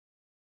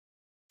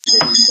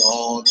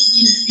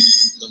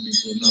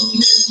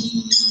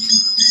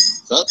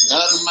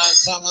Saddharma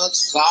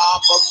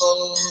samastapaka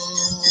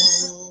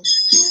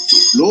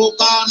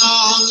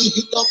lokanang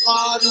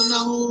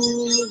hitakaranahu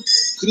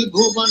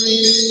tribhuvane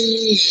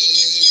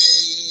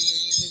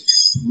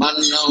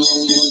mannau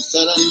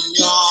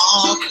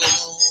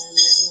saranyakanu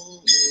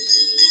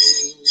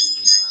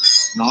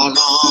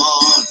nana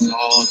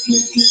sadhu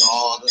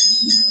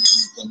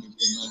vicharanam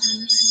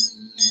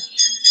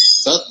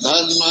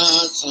Saddharma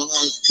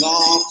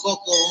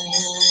samastapaka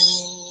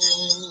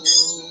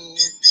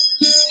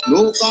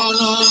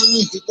lokanang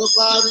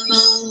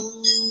hitakaranahu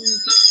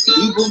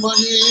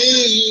tribhuvane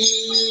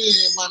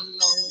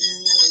mannau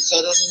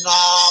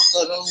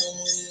saranyakanu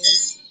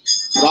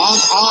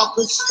Radha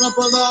Krishna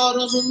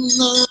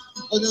Padaravinda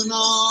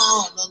Bhajana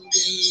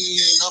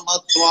Nandina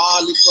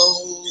Matvalikau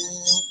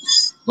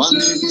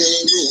Vande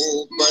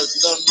Rupa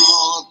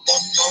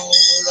Sanatana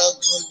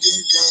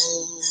Raghujitau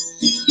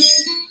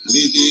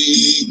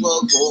Vidiva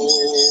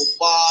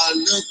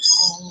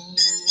Gopalakau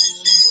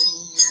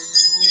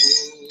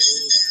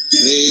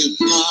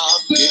Krishna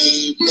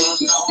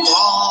Chaitanya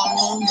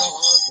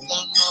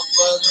Vananatana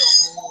Param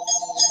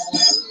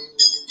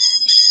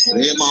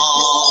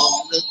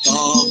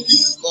Premamritam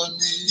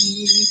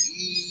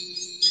Vanidhi.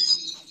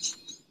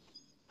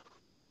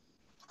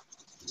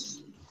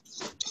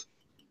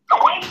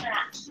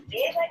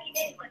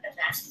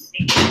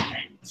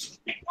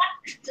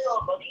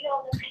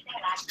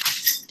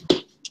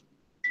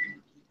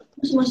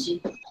 Moshi.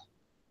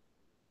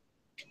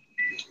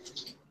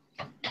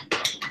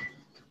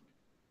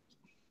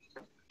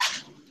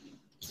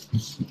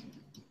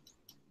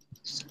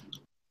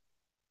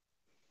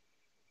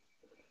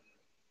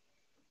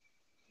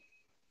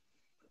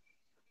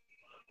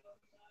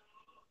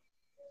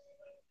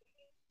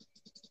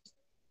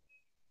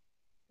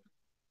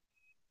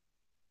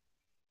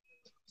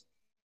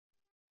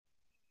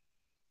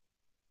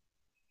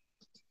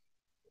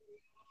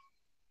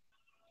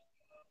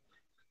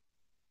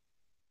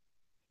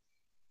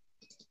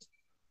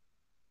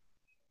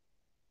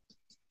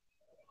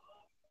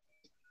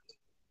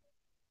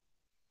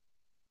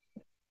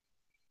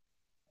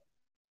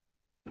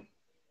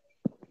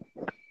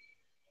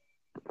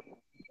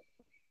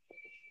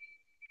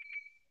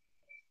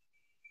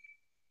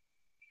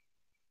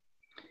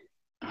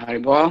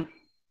 Haribol?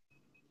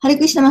 Hare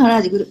Krishna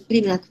Maharaj, good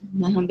evening,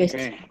 my home base.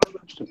 Okay.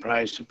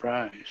 Surprise,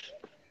 surprise.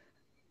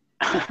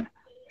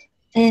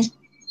 で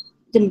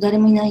も誰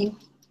もいないよ。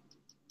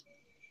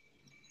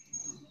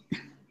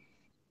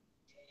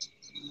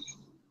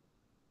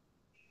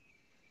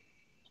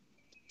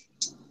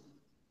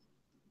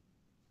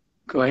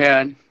Go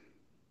ahead.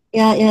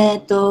 Yeah,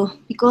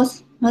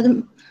 because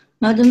Madam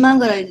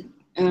Mangala is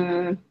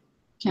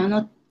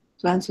cannot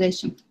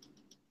translation.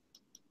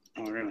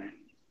 Oh, really?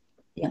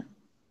 Yeah.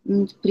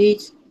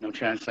 Please. No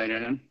translator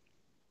then?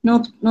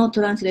 No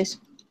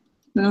translation.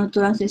 No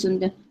translation.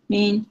 That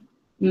mean,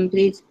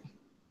 please,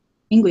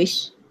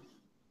 English.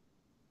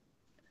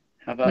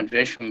 How about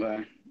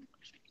Vishwamba?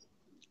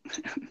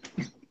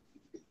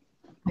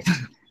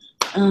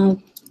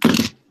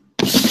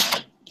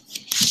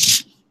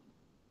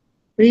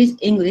 Please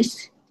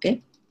English,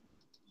 okay?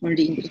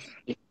 Only English.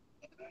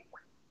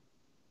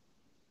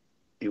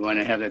 You want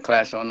to have the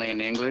class only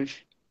in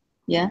English?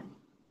 Yeah.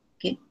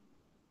 Okay.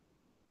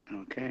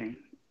 Okay.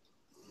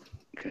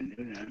 Can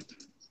do that.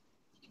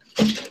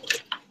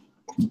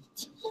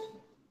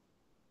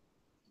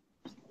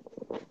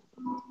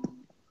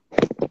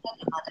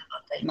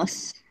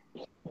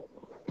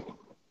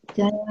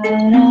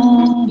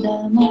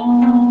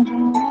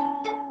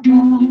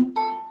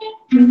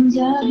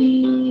 Punjabi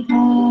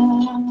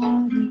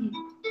Hari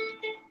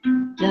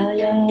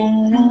Jaya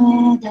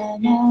Radha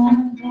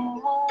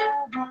Madhava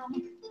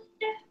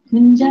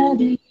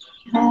Punjabi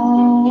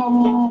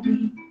Hari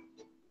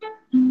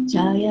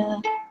Jaya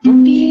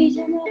Gopi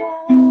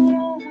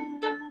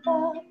Janarada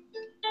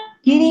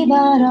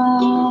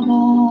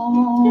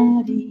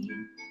Girivaradari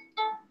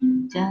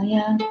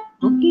Jaya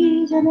Gopi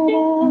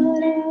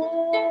Janarada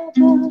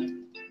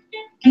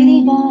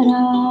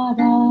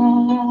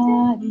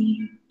Girivaradari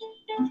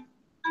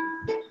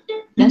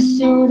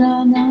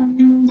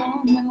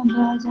Yashodanandana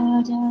Bhaja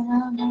Jana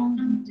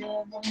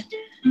Manjana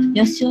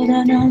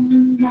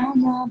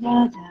Yashodanandana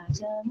Bhaja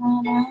Jana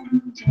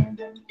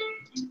Manjana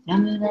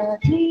Yamuna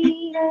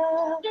Tira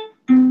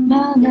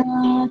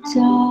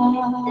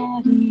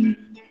Manachari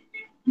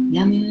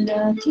Yamuna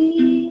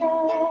Tira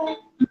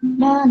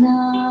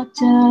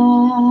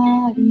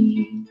Manachari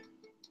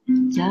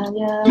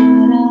Jaya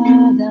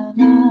Radha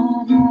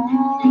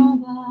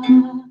Madhava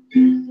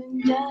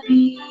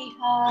Punjabi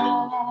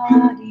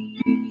Hari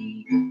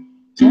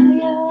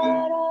Jaya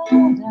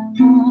Radha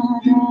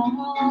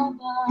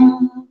Madhava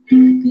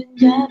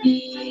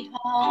Punjabi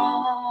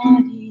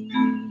Hari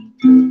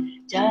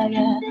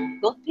Jaya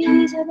Gopi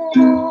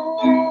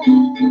Janarada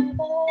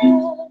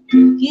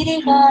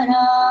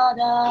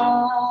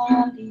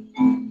Girivaradari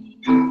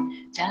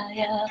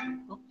Jaya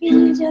Gopi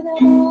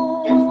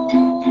Janarada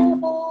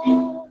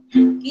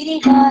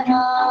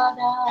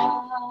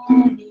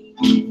Girivaradari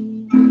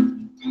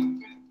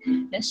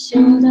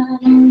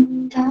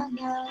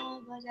Yashodanandana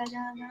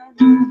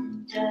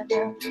Vajajananandana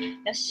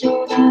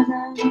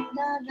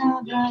Yashodanandana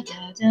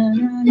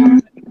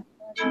Vajajananandana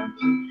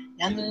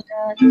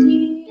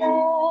Yamunatira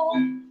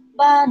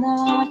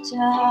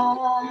Banachari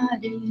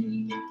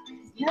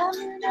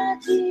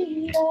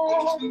Yamunatira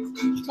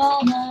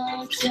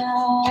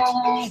Banachari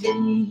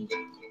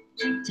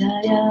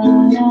Jaya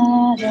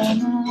Radha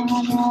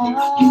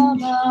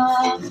Madhava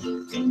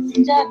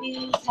Kunja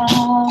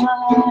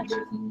Vihari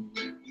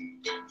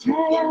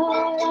Jaya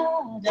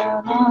Radha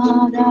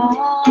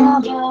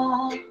Madhava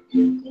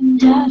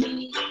Kunja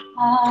Vihari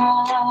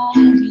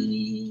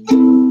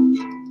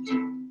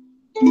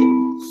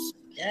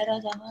Jaya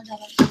Radha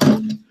Madhava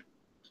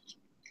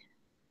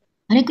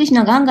ハレクリシ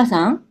ナ、ガンガ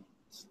さん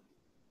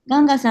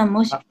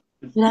もし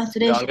トランス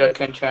レーション Ganga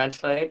can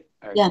translate?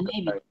 Or, Yeah,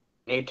 maybe. or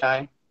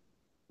Nitai?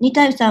 ニ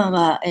タイさん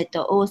は、大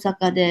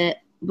阪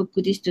でブッ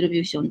クディストリビ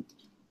ューション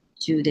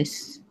中で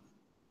す。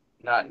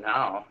Not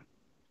now.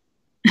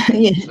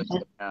 いえ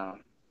Sleeping now.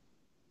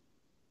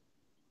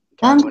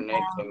 ガンガ When they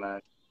came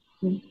out.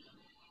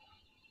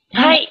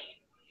 はい。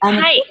は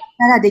い。ここ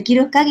からでき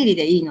る限り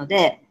でいいの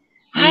で、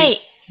はい。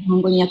日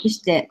本語に訳し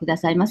てくだ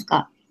さいます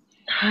か。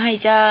はい。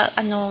じゃ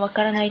あ、わ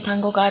からない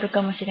単語がある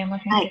かもしれま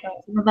せんけ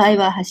ど。その場合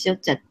は端折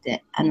っちゃっ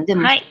て、で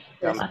も、はい。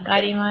わ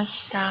かりまし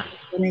た。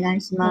お願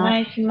いしおます。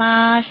願いし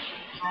ます。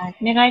はい、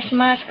お願いし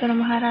ます、クロ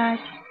ムハラー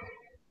ジ。あ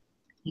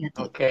りが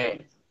とう。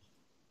 Okay.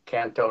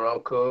 Canto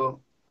Roku,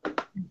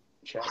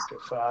 Chapter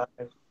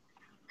 5.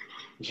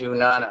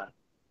 Junana,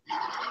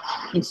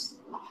 Yes.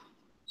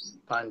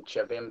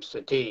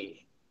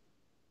 Panchavimsati.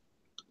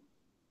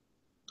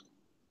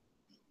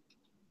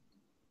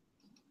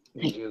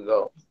 Did you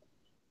go?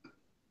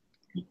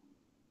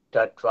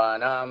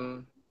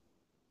 Tattvanam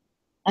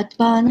アト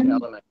バー the ナ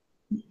element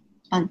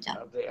パンチ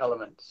ャ of the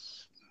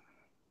elements.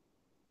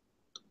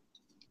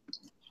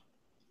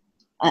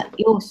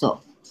 要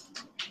素。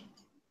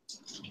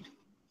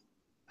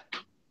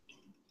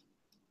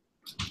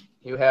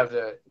You have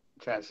the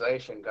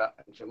translation,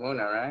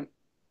 Jamuna, right?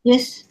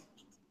 Yes.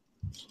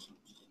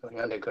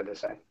 読んでくだ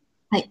さい。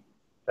はい。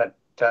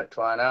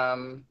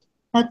Tattvanam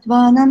アト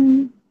バーナ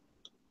ム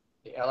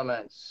the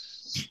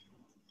elements.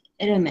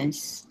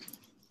 elements。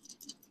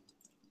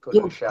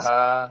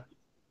 Purushaha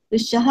ウッ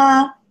シャ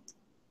ハ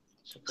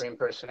Supreme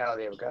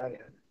Personality of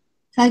Godhead.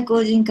 最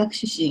高人格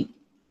主神。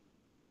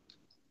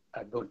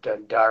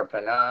 Adbhuta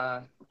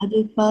Darpana ア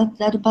ルパ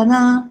ダルパ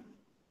ナ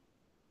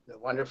the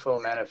wonderful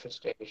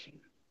manifestation.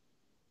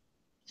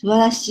 素晴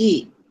らし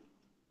い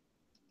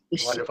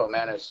物質。 Wonderful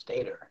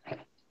manifestator.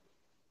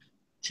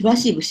 素晴ら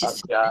しい物質。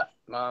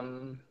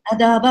 Adhyatmam ア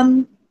ダーバ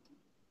ン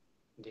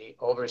the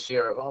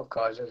overseer of all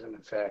causes and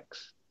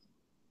effects.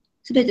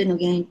 すべての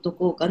原因と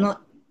効果の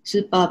ス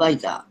ーパーバイ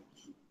ザ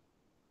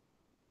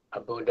ー。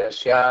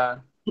 Abudasya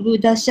アブ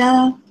ダシ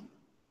ャー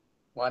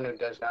one who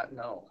does not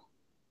know.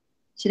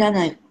 知ら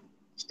ない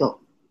人。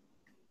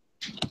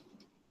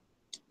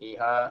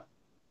 Iha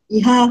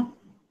イハ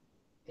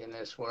in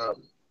this world.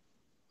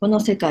 この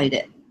世界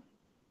で。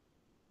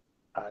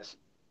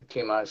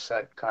 Kima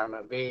Sat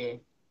Karma B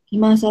ヒ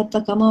マサ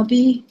タカマ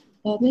ビ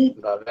バベ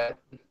Bhavet.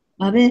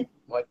 バベ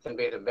What can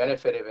be the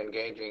benefit of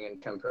engaging in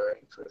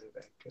temporary fruitive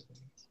activities?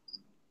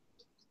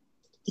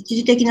 一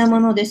時的なも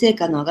ので成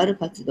果の上がる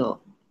活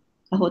動。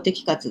過保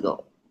的活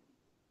動。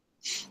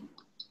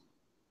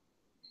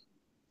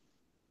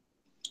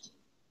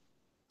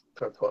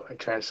 For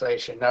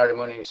translation, Narada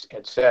Muni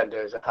had said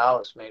there's a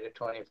house made of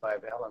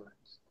 25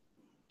 elements.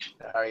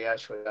 The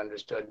Haryashva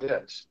understood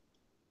this.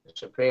 The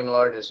Supreme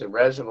Lord is the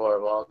reservoir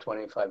of all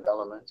 25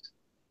 elements.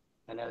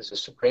 And as the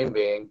Supreme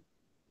Being,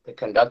 the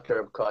conductor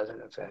of cause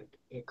and effect,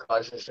 he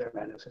causes their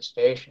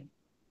manifestation.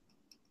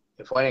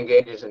 If one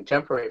engages in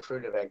temporary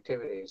fruitive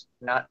activities,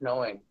 not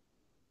knowing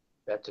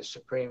that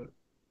Supreme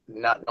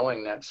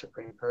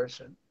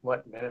Person,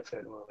 what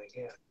benefit will they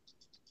get?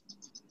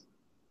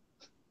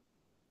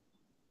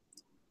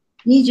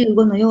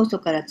 25の要素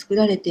から作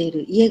られてい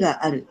る家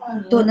がある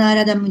とナー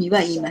ラダムニは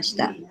言いまし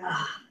た。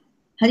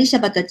ハリシャ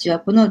バたちは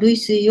この類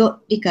推を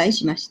理解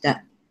しまし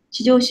た。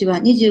地上師は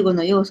25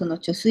の要素の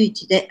貯水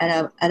池であ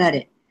ら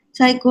れ、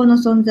最高の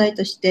存在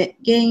として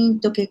原因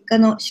と結果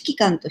の指揮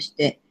官とし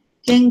て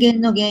権限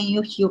の原因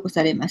を引き起こ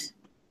されます。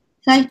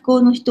最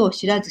高の人を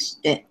知らず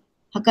して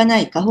儚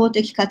い過保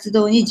的活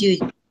動に従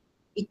事。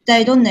一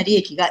体どんな利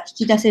益が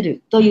引き出せ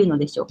るというの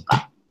でしょう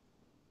か。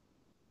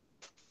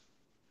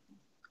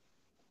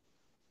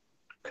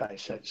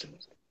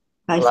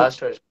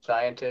Philosophers and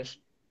scientists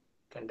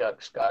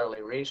conduct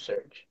scholarly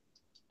research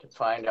to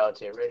find out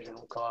the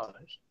original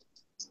cause,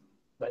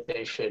 but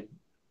they should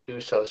do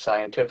so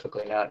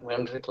scientifically, not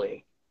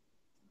whimsically,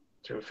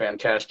 through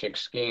fantastic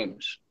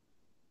schemes.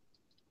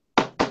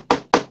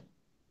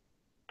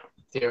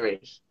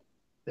 Theories.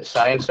 The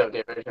science of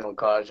the original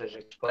cause is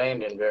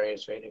explained in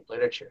various Vedic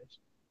literatures.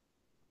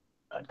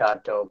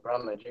 Tato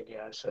Brahma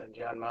Jigyasa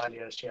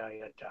Janmadyasya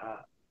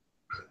Yataha.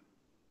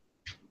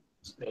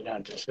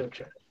 Vedanta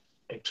Sutra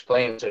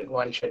explains that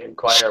one should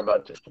inquire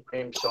about the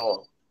Supreme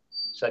Soul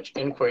Such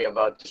inquiry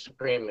about the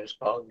Supreme is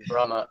called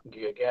Brahma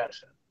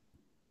Gyagasa.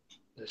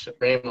 The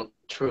Supreme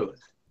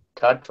Truth,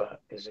 Tattva,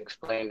 is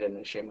explained in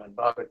the Srimad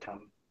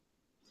Bhagavatam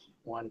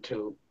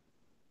 1-11.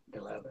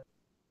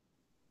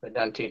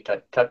 Vedanti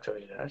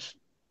Tattva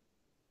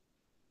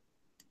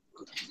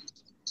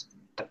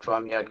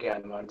Tattvam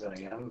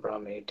Yagyanmadvayam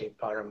Brahmeti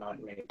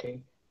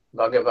Paramatmeti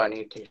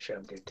Bhagavaniti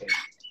Shabdite.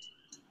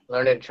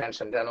 Learned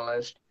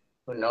transcendentalist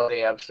who know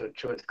the absolute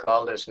truth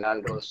called as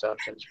non-dual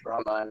substance,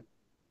 Brahman,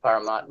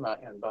 Paramatma,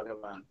 and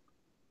Bhagavan.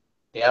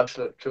 The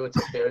absolute truth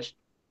appears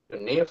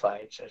to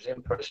neophytes as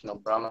impersonal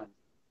Brahman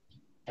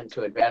and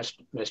to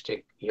advanced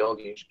mystic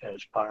yogis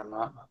as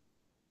Paramatma,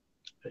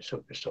 the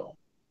supersoul.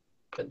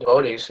 The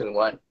devotees who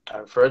are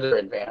further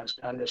advanced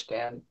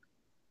understand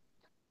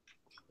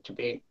to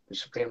be the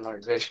Supreme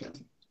Lord Vishnu.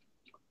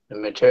 The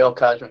material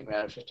cosmic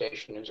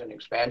manifestation is an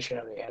expansion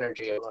of the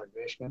energy of Lord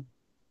Vishnu,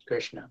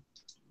 Krishna.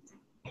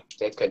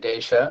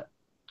 Dekadesha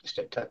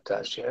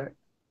Statatasya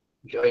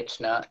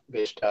Joitsna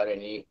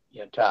Vistarini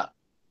Yata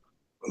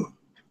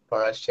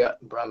Parasya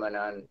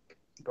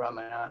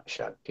Brahmana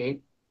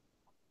Shakti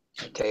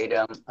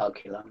Tadam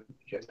Akilam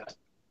Jagat.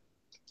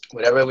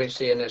 Whatever we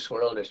see in this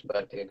world is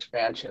but the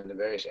expansion of the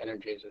various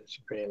energies of the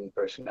Supreme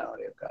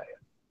Personality of Gaia.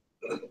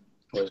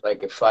 It was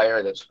like a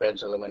fire that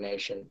spreads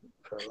illumination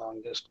for a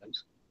long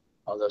distance,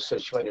 although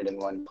situated in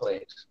one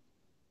place.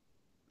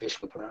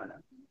 Vishnu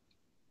Purana.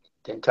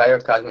 The entire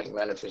cosmic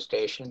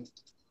manifestation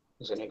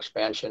is an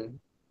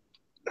expansion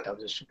of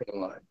the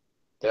Supreme Lord.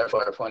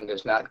 Therefore, if one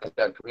does not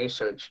conduct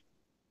research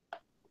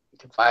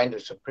to find the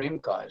supreme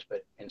cause,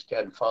 but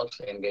instead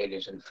falsely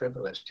engages in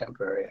frivolous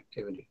temporary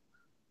activity,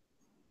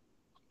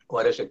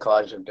 what is the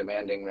cause of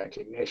demanding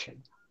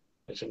recognition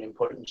as an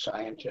important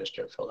scientist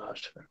or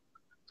philosopher?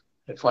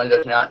 If one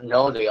does not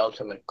know the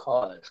ultimate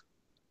cause,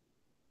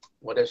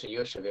 what is the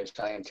use of his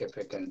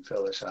scientific and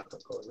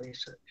philosophical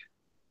research?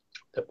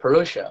 The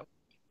Purusha,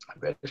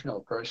 a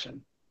original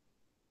person,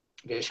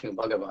 Vishnu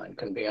Bhagavan,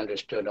 can be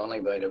understood only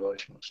by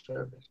devotional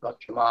service.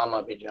 Bhakti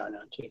Mama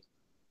Vijanati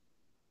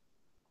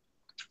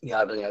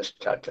Yavanyas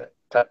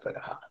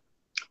Tatvadaha,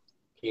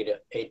 Gita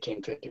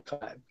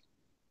 1855.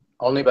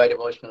 Only by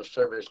devotional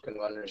service can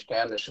one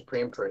understand the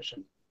Supreme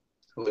Person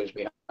who is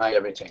behind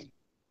everything.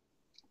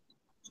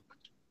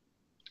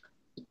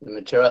 The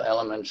material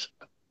elements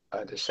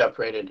are the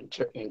separated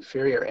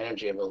inferior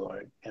energy of the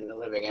Lord, and the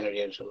living energy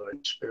is the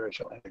Lord's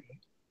spiritual energy.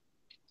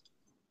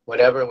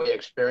 Whatever we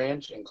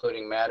experience,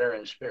 including matter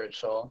and spirit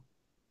soul,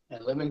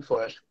 and living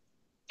force,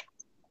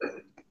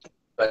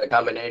 by the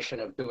combination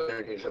of two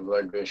energies of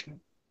Lord Vishnu,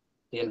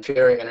 the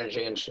inferior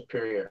energy and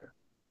superior.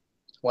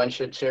 One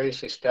should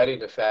seriously study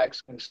the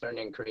facts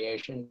concerning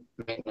creation,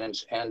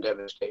 maintenance, and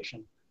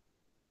devastation,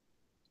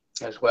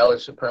 as well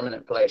as the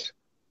permanent place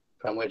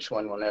from which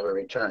one will never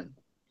return.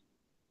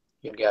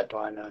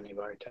 Yudgatwana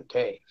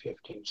Nivartate,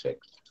 15:6.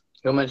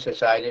 Human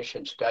society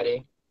should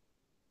study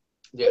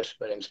this,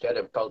 but instead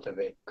of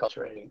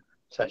cultivating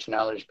such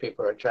knowledge,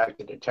 people are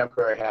attracted to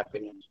temporary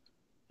happiness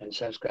and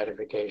sense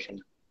gratification,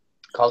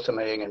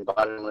 culminating in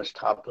bottomless,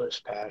 topless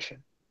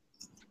passion.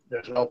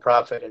 There's no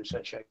profit in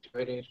such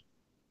activities,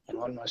 and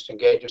one must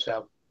engage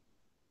yourself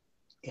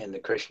in the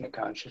Krishna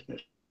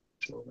consciousness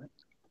movement.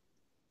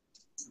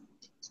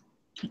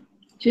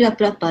 シュラ・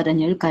プラッパーダ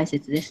による解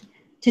説です。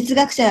哲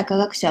学者や科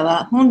学者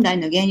は本来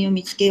の原因を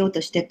見つけよう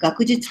として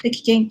学術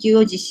的研究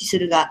を実施す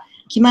るが、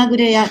気まぐ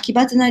れや奇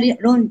抜な理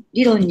論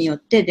によっ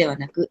てでは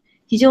なく、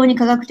非常に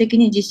科学的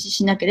に実施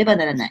しなければ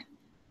ならない。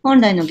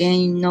本来の原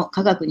因の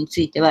科学につ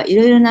いてはい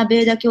ろいろな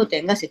ベーダ経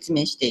典が説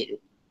明してい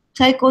る。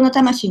最高の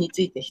魂に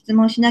ついて質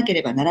問しなけ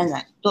ればなら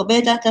ないとベ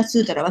ーダータス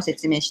ータラは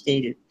説明して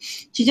いる。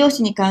地上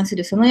史に関す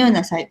るそのよう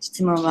な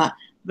質問は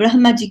ブラハ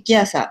マジギ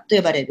ャーサと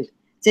呼ばれる。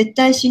絶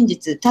対真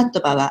実タット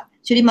バは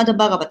シュリマド・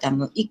バガバタ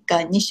ム1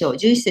巻2章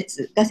11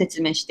節が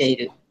説明してい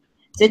る。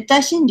絶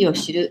対真理を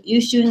知る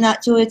優秀な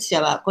超越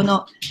者はこ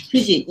の不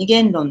二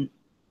元論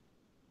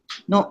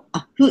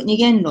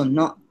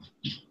の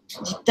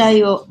実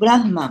態をブラ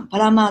フマン、パ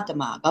ラマータ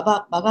マー、バ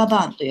ガ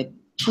バーンと呼ぶ。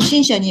初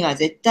心者には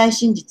絶対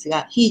真実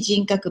が非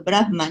人格ブ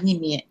ラフマンに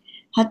見え、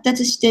発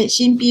達して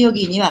神秘ヨ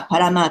ギにはパ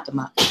ラマート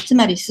マ、つ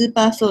まりスー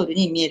パーソウル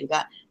に見える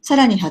が、さ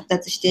らに発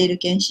達している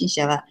献身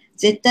者は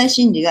絶対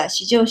真理が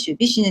至上主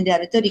ビシュヌであ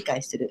ると理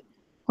解する。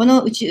こ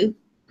の物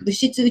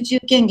質宇宙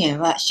権限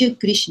はシュ・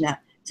クリシュナ、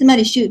つま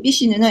りシュ・ビ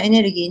シュヌのエ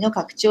ネルギーの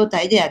拡張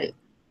体である。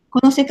こ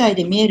の世界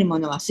で見えるも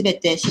のはすべ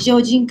て至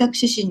上人格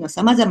主神の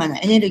様々な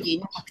エネルギー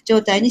の拡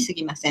張体に過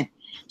ぎません。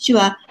主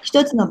は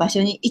一つの場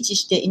所に位置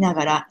していな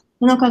がら、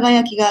この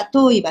輝きが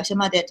遠い場所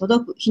まで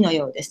届く火の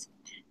ようです。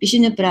ビシ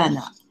ュヌプラー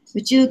ナ、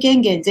宇宙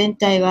権限全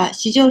体は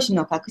至上主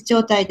の拡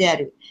張体であ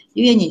る。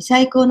故に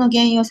最高の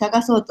原因を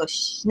探そうと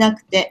しな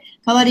くて、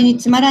代わりに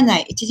つまらな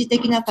い一時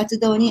的な活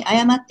動に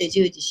誤って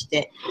従事し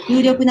て、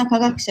有力な科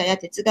学者や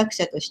哲学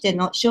者として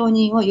の承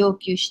認を要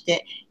求し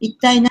て、一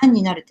体何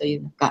になるとい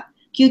うのか、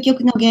究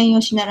極の原因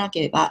を知らな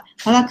ければ、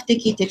科学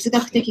的、哲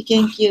学的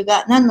研究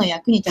が何の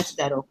役に立つ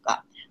だろう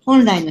か。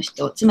本来の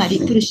人、つまり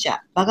プルシャ、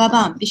バガ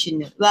バーン、ビシュ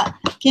ヌは、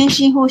献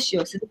身奉仕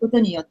をすること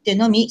によって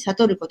のみ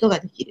悟ることが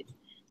できる。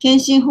献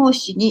身奉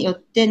仕によ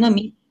っての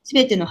み、す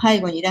べての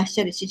背後にいらっし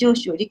ゃる至上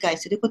主を理解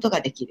すること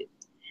ができる。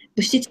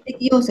物質的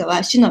要素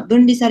は主の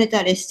分離され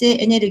た劣勢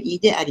エネルギー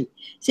であり、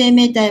生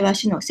命体は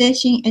主の精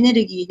神エネ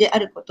ルギーであ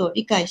ることを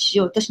理解し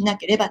ようとしな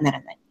ければな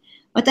らない。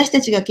私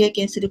たちが経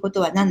験すること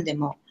は何で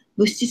も、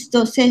物質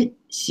と精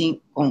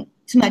神根、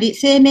つまり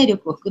生命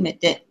力を含め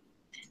て、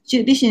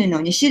主ビシュヌ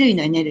の2種類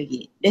のエネル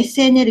ギー、劣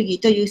勢エネルギー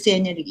と優勢エ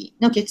ネルギ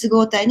ーの結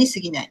合体に過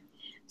ぎない。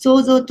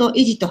創造と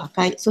維持と破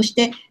壊、そし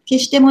て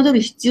決して戻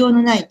る必要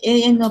のない永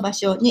遠の場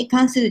所に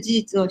関する事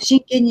実を真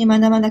剣に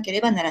学ばなけ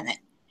ればならな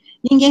い。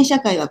人間社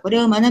会はこ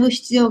れを学ぶ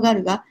必要があ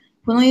るが、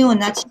このよう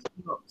な知識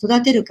を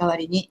育てる代わ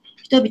りに、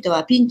人々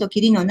はピンと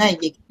キリのない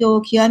激動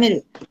を極め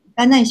る、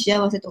儚い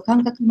幸せと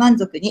感覚満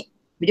足に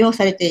魅了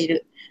されてい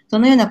る。そ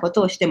のようなこ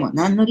とをしても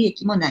何の利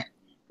益もない。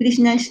クリ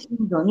シュナ意識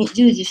運動に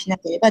従事しな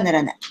ければな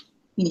らない。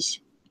フィニッシ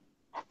ュ。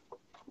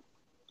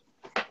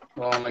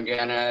Om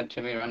Agana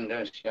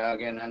Timiranda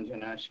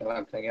Shyaganandana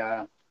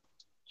Shalakaya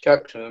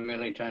Chaksu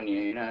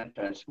Militanyena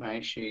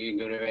Tasmai Shri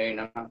Gurave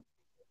Namah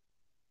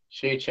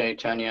Shri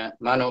Chaitanya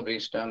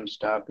Manobhistam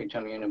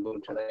Stapitam Yena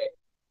Bhutale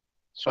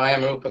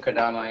Swayam Rupa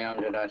Kadamayam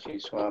Jadati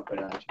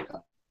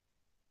Swapadachika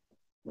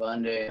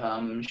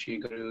Vandeham Shri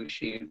Guru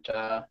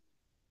Shivta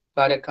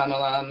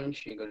Padakamalam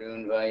Shri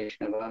Gurun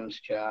Vaishnavam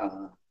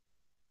Scha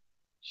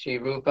Shri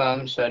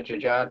Rupam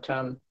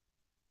Sajajatam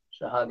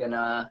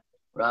Sahagana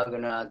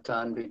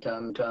Raghunathan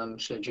Vitam Tam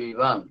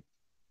Sajivam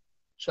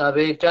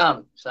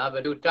Savitam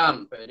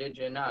Savadutam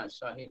Pradijana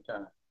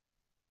Sahita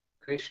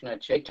Krishna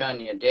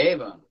Chaitanya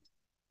Devam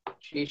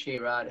Shri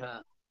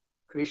Radha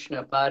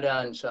Krishna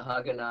Padan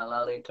Sahagana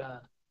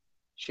Lalita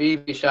Shri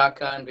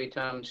Vishakan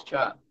Vitam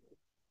Cha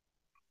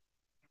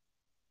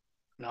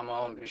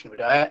Namo Vishnu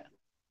Padaya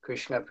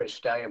Krishna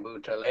Prastaya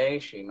Bhutale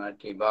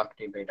Srimati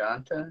Bhakti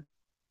Vedanta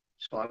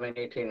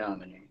Swaminiti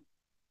Namani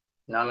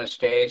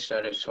Namaste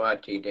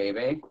Saraswati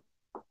Devi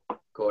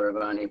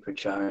Gauravani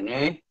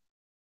Pracharane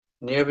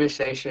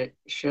Nirvisesha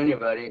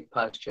Shunyavari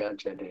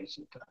Paschatya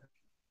Desita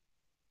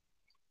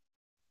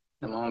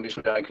Namo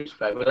Vishnu Padaya Krishna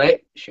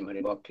Prabhule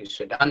Srimati Bhakti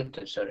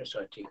Siddhanta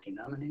Saraswati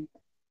Namani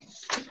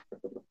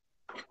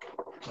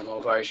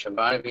Namo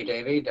Varshabhanavi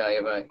Devi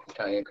Dayava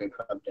Daya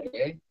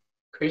Kriprabdaye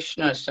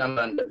Krishna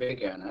Sambandha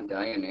Vigyana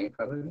Dayane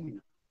Prabhavina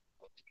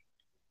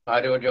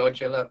Madhu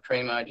Jojala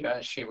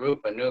Premaja Shri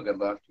Rupa Nuga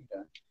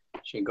Bhaktida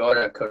Shri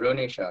Gaura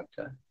Karuni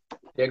Shakta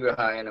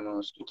Vigrahaya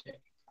Namostute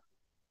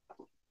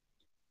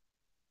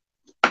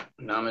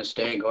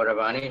Namaste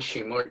Gauravani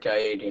Shri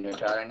Murtaye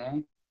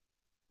Dinatarane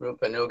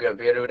Rupa Nuga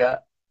Viruda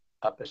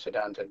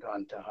Apasadanta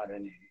Dvanta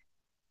Harane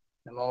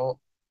Namo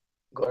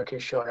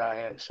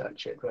Gorkishoraya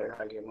Satchit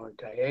Vairagya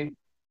Murtaye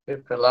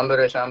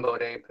Vipralambara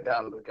Sambode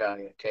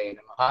Padambudaya Te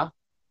Namaha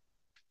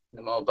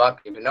Namo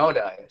Bhakti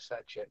Vinodaya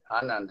Satchit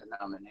Ananda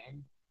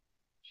Namane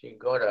Shri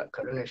Gaura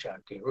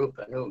Karunashakti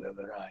Rupa Nuga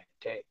Varaya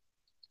Te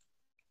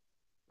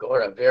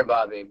Gaura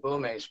Virbhavi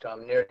Bhume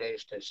Stam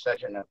Nirdesta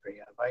Sajana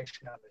Priya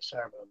Vaishnava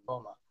Sarva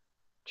Bhoma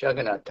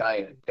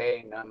Jagannathaya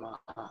Te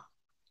Namaha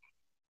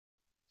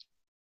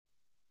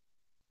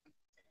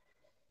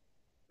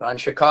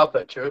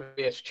Vanshakapa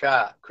Turubhyas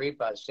Cha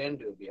Kripa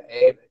Sindhubhya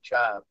Eva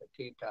Cha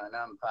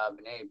Patitanam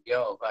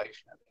Pavanebhyo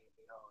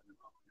Vaishnavebhyo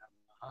Namo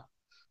Namaha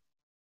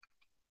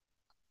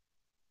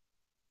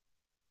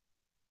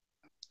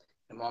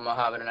Namo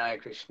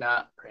Mahavanaya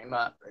Krishna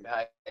Prema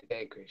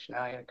Pradayate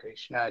Krishnaya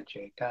Krishna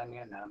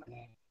Chaitanya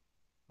Namane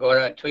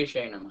Gaura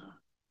Tvishe Namaha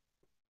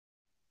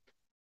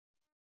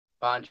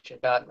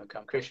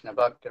Panchatatmakam Krishna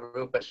Bhakta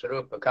Rupa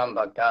Sarupakam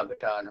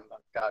Bhaktavatanam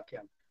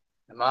Bhaktatyam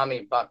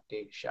Namami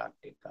Bhakti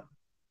Shaktikam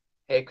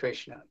Hey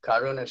Krishna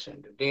Karuna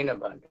Sindhu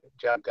Dinabandhu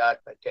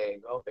Jagatpate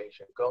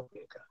Gopesha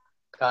Gopika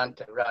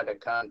Kanta Radha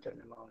Kanta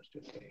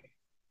Namostute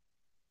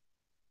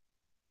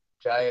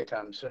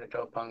Jayatam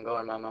Surato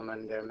Pangor Mama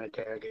Mandir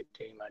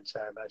Matergiti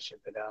Matsarva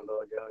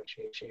Shipadambo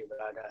Joshi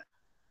Shivada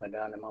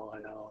Madana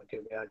Mohano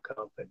Divyat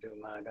Kopa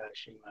Dumada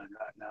Shima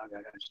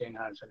Nagara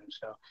Sinhasan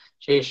so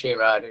Shishi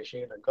Radha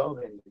Shiva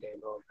Govind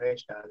Devo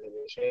Presta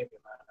Livi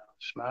Sevimano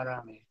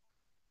Smarami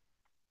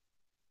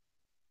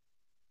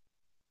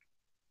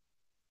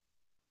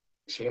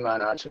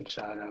Shimanatsan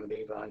Sanam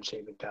Vivan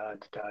Sivita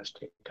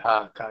Tasti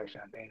Ta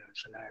Karsha Vena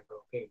Sanai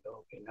Gopi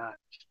Gopi Nat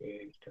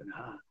Sri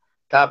Tunha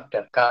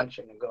Tapta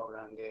Kanchan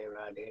Gaurange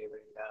Radhe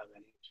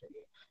Vrindavani Sri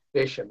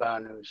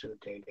Vishabhanu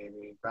Sute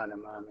Devi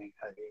Pranamami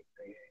Hari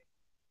Priye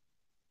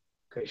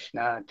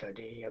Krishna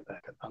Tadiya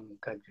Bhata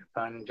Pankaj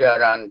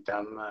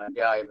Panjarantam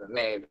Jaiva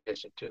Me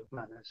Visitu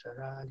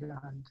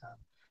Manasarajantam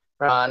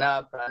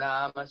Prana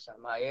Pranama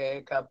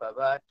Samaye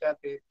Kapavata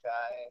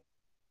Pitai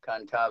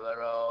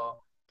Kantavaro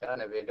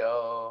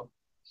Dhanavido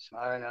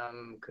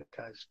Smaranam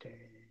Kutaste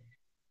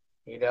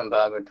Idam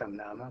Bhagavatam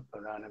Nama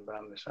Purana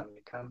Brahma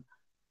Samhitam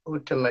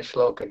Uttama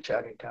Shloka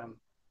Charitam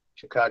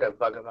Chakata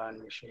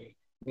Bhagavan Rishi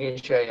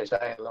Nishaya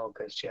Saya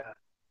Lokasya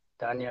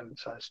Dhanyam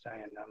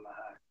Sastaya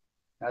Namaha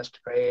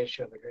Nastapraya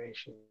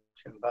Shubhadreshi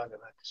Shim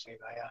Bhagavata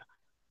Sevaya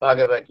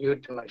Bhagavat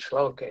Uttama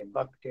Shloke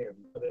Bhaktir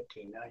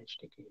Bhavati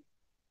Naistiki.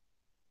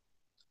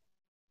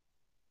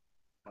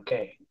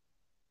 Okay,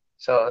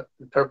 so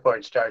the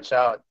purport starts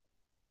out,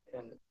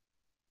 and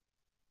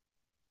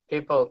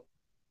people,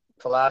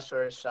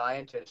 philosophers,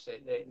 scientists,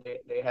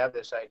 they have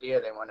this idea,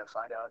 they want to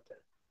find out the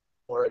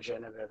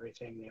origin of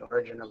everything, the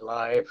origin of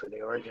life, or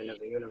the origin of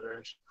the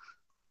universe.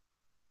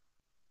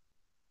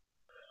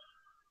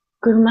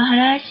 Guru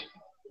Maharaj,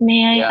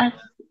 may I Yeah. ask,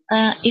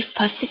 if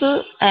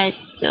possible,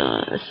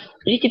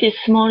 little bit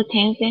small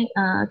sentence,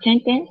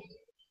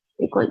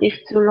 because if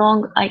too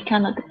long, I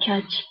cannot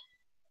catch.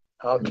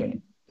 Okay.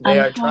 They I'm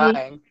are sorry.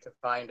 trying to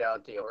find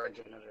out the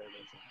origin of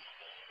everything.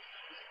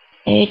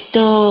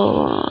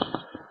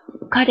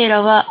 彼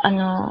らは、す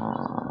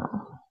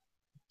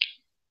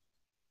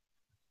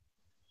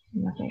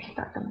みません、ス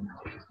タートの。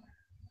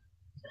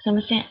すみ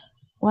ません。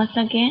Once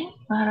again,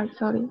 Maharaj,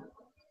 sorry.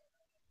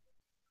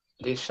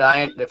 The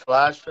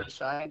philosophers,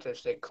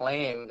 scientists, they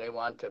claim they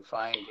want to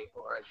find the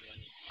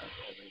origin of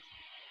everything.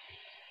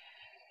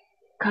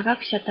 科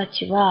学者た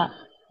ちは、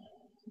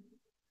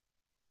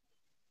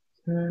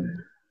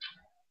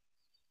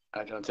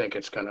I don't think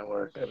it's going to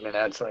work. I mean,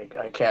 that's like,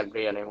 I can't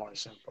be any more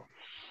simple.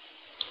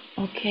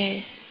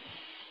 Okay.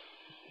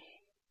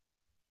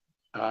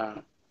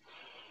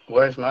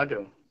 Where's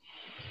Madhu?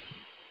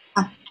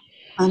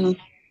 今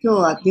日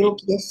は病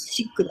気です。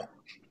シックだ。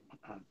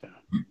 Okay.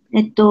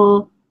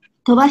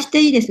 飛ばし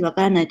ていいです。わ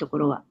からないとこ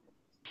ろは。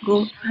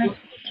はい。ち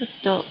ょっ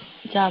と、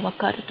じゃあわ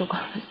かるとこ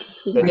ろ。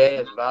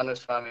Today is Banu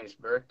Swami's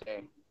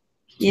birthday.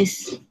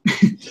 Yes.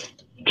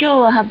 今日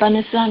はバ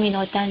ヌスワミ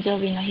のお誕生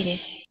日の日で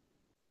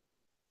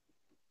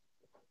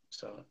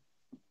す。 So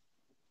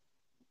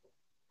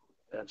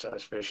that's an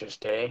auspicious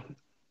day.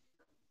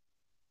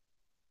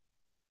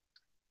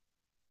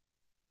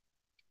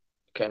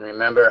 Can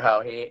remember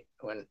how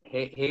when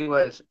he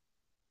was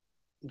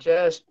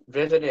just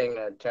visiting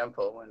a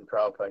temple when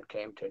Prabhupada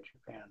came to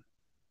Japan.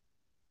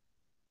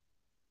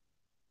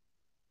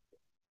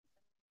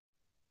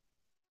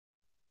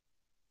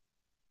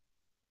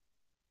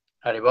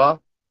 Haribol?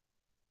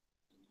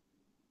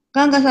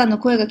 ガンガさんの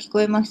声が聞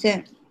こえませ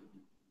ん。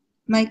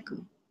マイ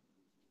ク。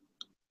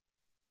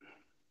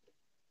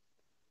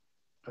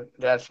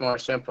That's more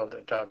simple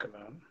to talk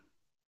about.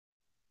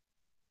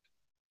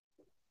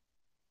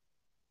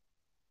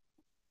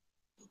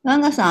 ガ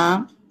ンガさ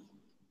ん。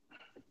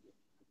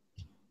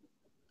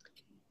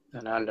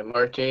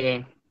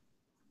Anandamurti.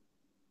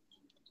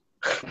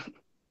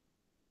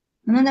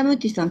 アナンダムー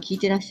ティさん聞い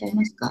てらっしゃい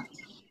ますか？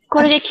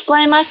これで聞こ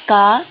えます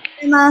か？聞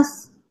こえま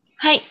す。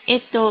はい。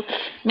も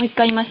う一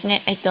回言います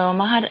ね。バ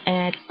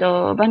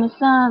ヌ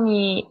スワ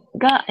ミ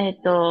が、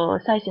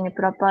最初に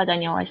プラパーダ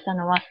にお会いした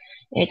のは、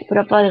プ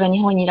ラパーダが日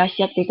本にいらっ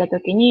しゃっていたと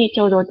きに、ち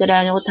ょうどお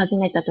寺を訪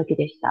ねたとき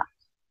でした。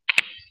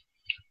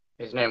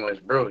His name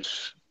was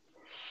Bruce.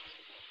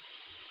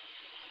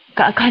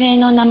 彼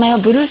の名前は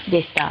ブルース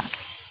でした。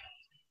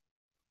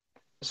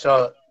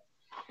So,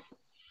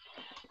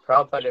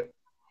 Prabhupada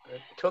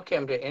took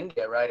him to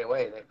India right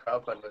away.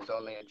 Prabhupada was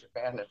only in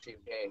Japan a few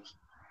days.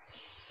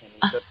 And he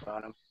took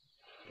on him.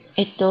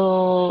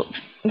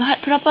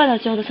 プラパーダは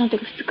ちょうどその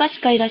時2日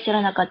しかいらっしゃ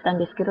らなかったん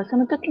ですけど、そ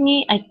の時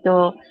に、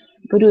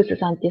ブルース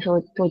さんって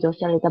当時おっ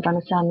しゃられたバ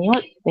ヌスワミを、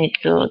連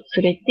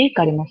れて行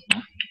かれまし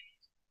た。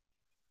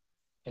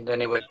And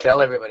then he would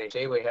tell everybody,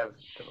 see, we have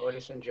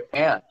devotees in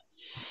Japan.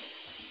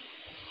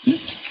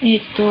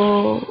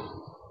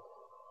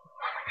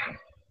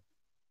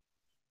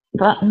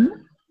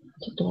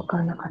 ちょっとわか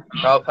らなかっ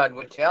た。Prabhupada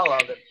would tell all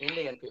the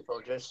Indian people,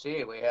 just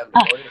see, we have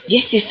devotees.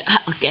 Yes, yes.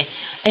 OK。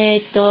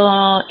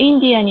イン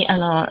ド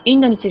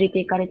に連れて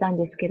行かれたん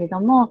ですけれ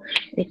ども、こ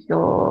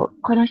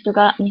の人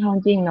が日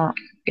本人の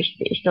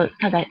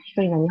ただ一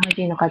人の日本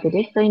人の方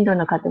ですと、インド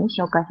の方に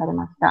紹介され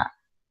ました。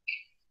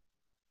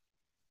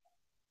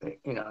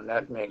You know,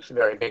 that makes a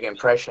very big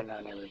impression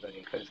on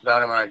everybody, because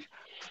Banu Maharaj.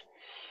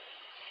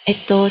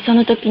 そ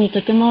の時に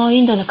とても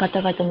インドの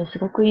方々にす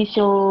ごく印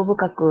象深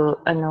か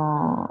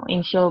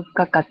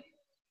っ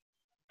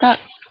た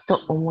と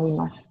思い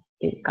ます。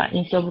というか、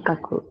印象深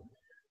く、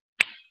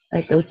映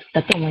っ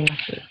たと思いま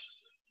す。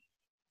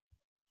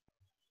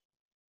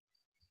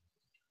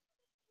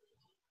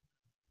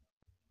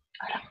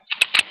あら。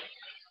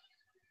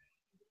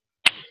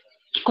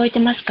聞こえて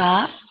ます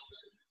か？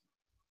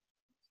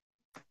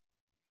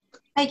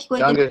はい、聞こえ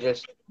てます。 Ganga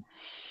just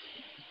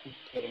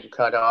getting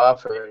cut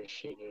off, or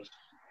she just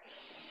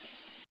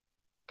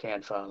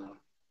can't follow.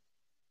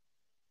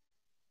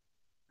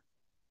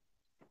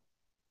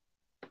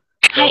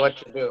 So what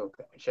to do?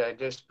 Should I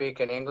just speak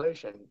in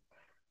English and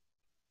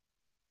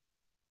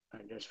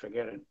I just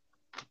forget it?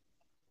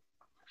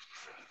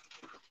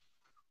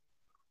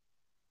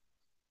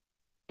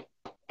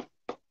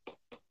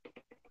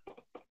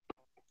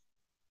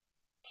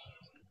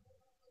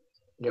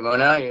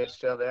 Yamuna, you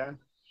still there?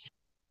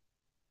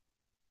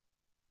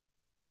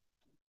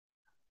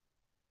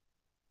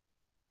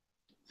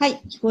 はい、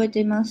聞こえ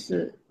ていま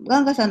す。ガ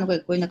ンガさんの声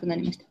が聞こえなくな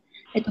りました。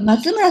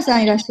松村さ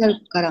んいらっしゃ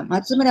るから、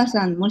松村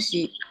さんも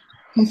し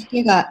助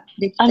けが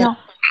できたら。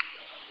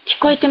聞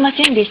こえてま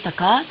せんでした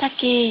か？さっ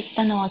き言っ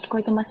たのは聞こ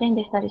えてません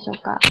でしたでしょう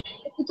か？ち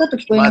ょっと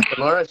聞こえなく、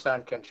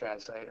Matsumura-san can translate,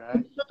 ちょ right?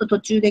 っと途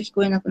中で聞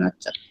こえなくなっ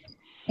ちゃった。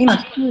今、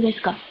そうで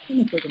すか。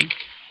聞こえて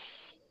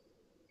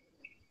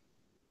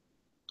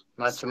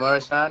ます。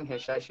 Matsumura-san,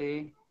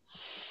 Hisashi,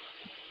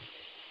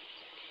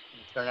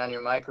 turn on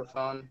your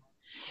microphone.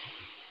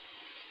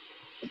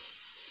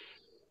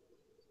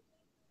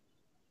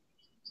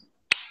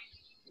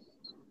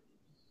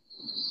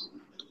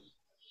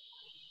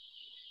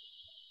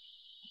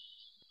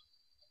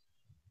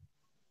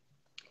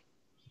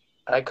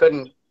 I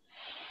couldn't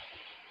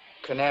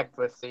connect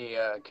with the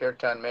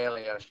Kirtan mail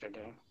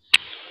yesterday.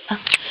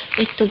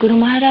 グル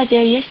マハラジ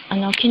ャイエス、昨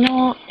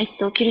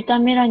日、キルタ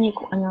ンメラに、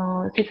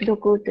接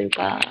続という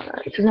か、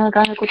つな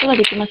がることが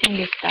できません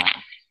でした。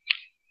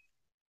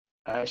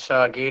I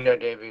saw Gita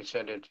Devi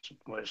said it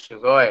was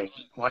sugoi,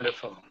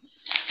 wonderful.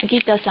 ギ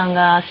ーターさん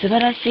が素晴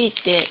らしいっ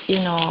てい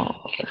うの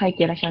を書い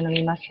ていらっしゃるのを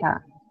見まし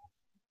た。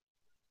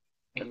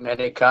Did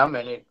many come?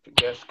 Any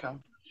guests come?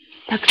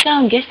 たくさ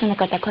んゲストの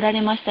方来ら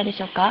れましたで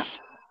しょうか？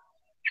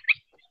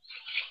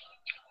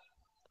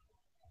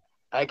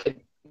 I could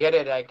get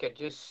it. I could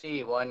just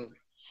see one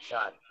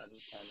shot, and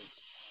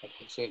I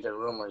could see the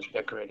room was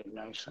decorated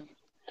nicely.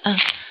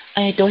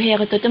 お部屋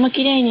がとても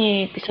綺麗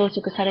に装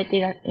飾されて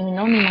いる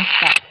のを見まし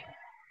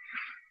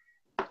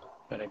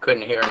た。But I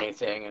couldn't hear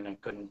anything, and I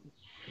couldn't.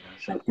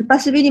 The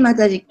possibility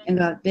matters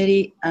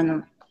very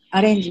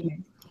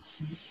arrangement,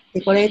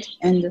 decorate,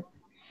 and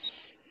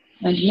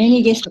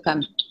many guests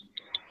come.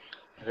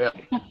 Really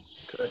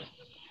good.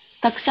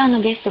 たくさんの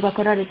ゲストが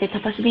来られて、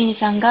タパスビーニ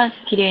さんが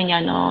綺麗に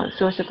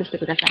装飾して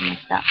くださいま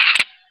した。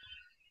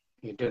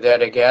You do that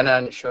again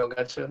on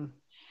Shogatsu?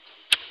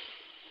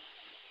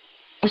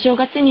 お正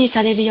月に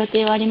される予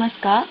定はあります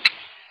か？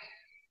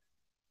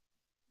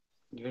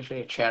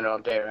 Usually chant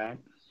all day, right?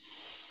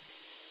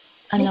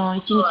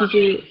 一日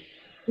中。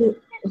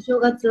お正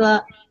月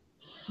は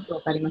ちょっと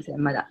わかりません、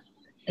まだ。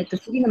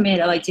次のメー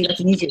ラーは1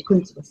月29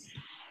日です。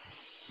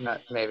Not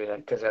maybe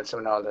that, because that's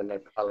when all the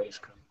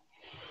Nepalis come.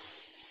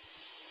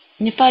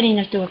 ネパーリー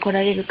の人が来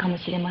られるかも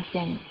しれま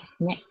せん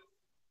ね。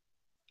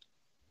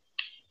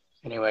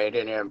Anyway, I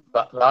didn't hear.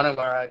 Banu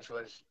Maharaj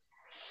was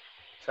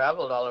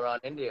traveled all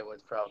around India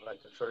with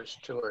Prabhupada, the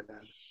first tour,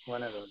 then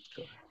one of those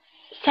tours.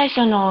 最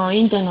初の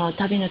インドの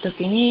旅の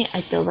時に、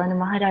バヌ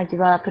マハラージ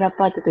はプラ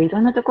パートといろ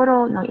んなとこ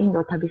ろのインド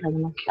を旅され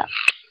ました。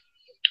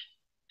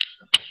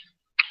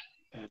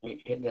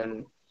And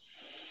then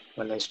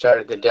when they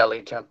started the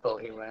Delhi temple,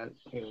 he was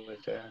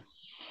there.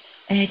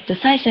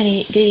 最初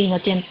にデリーの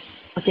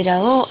お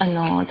寺を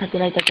建て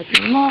られた時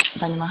にも、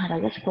バヌマハラー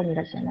ジはそこにい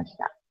らっしゃいまし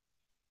た。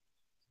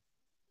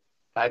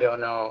I don't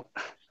know.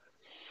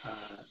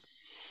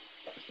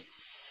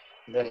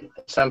 Then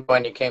at some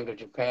point he came to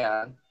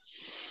Japan.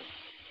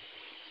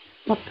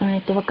 わ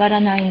から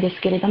ないんで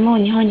すけれども、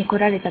日本に来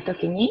られた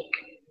時に、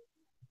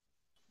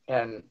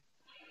And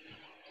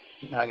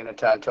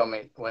Naginatan told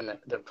me when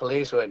the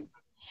police would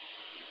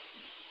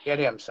get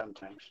him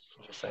sometimes,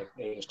 just like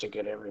they used to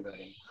get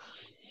everybody.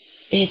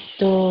 警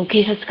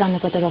察官の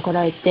方が来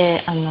られ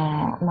て、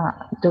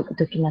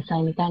どきなさ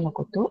いみたいな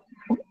ことをおっ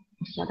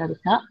しゃられ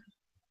た。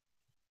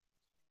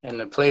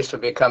And the police would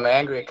become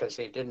angry because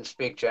he didn't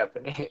speak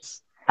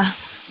Japanese.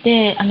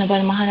 で、バ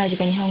ルマハラージ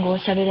が日本語を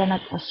喋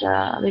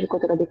るこ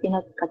とができ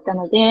なかった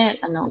ので、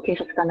警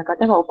察官の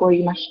方が怒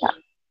りました。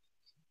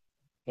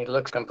He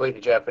looks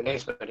completely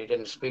Japanese, but he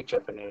didn't speak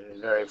Japanese.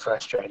 It's very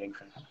frustrating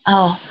for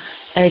him.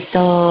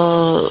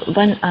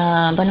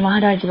 バルマハ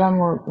ラージは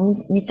も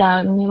う見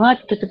た目は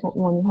とても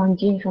もう日本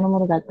人そのも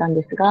のだったん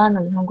ですが、日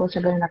本語を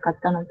喋れなかっ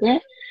たの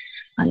で、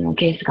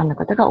警察官の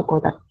方が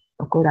怒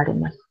り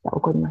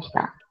まし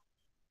た。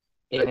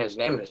Even his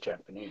name is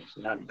Japanese,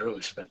 not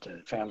Bruce, but the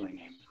family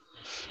name.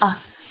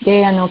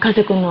 で、家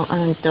族の、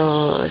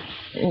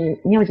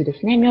名字で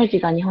すね。名字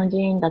が日本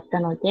人だった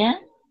ので、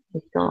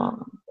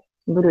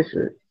ブルース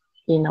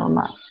っていうの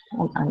は、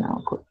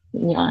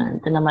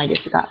名前で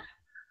すが。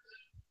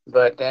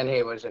But then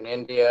he was in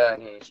India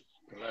and he's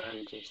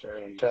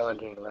very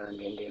intelligent, he learned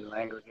Indian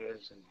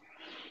languages.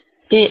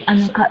 で、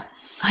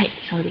はい、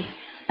そうです。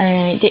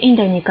で、イン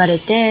ドに行かれ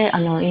て、イ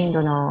ン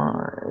ドの、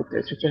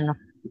そちらの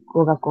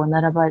語学をと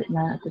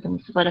ても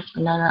素晴らし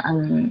く習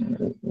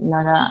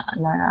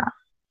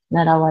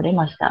われ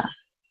ました。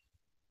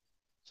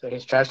So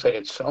he's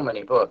translated so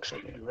many books,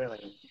 really.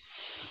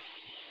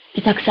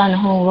 で、たくさんの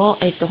本を、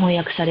翻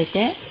訳され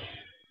て。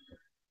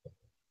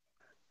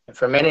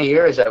For many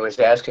years I was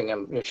asking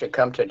him, you should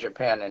come to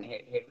Japan, and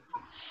he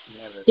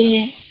never.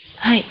 で、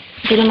はい、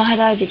グルマハ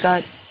ラージ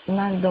が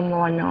何度も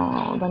バ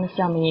ヌ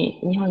スワミ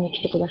に日本に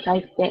来てください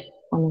って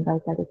お願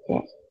いされて。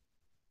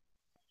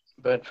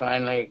But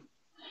finally,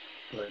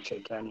 Lord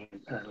Chaitanya,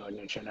 or Lord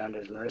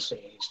Nityananda's mercy,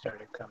 he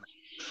started coming.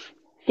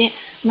 で、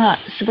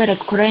しばら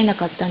く来られな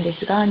かったんで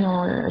すが、シ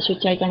ュ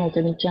チャイタニャ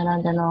とニチャナ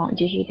ンダの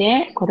慈悲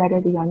で来られ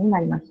るように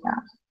なりまし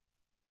た。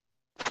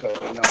So we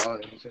know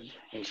he's an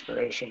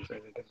inspiration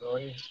for the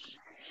devotees.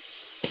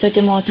 と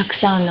てもたく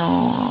さん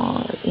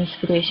のイン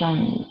スピレーショ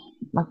ン、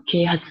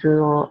啓発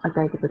を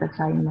与えてくだ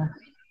さいます。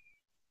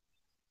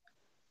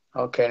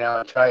Okay, now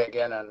I'll try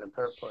again on the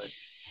purport.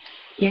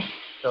 Yes.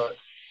 So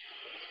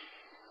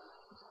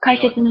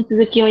解説の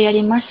続きをや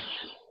ります。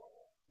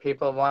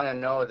people want to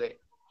know the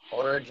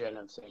origin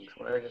of things.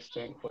 Where does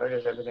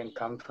everything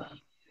come from?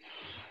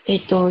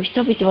 人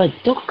々は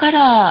どこか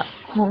ら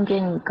本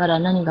源から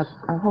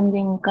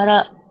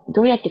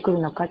どうやって来る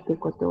のかという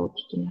ことを聞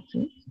きます。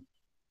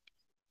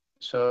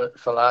So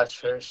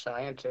philosophers,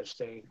 scientists,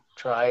 they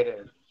try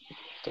to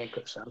think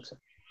of something.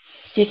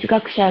 哲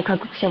学者や科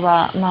学者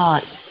は、ま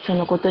あ、そ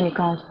のことに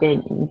関して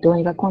どう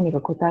にかこうに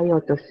か答えよ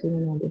うとす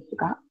るのです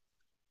が、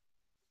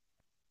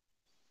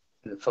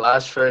The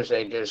philosophers,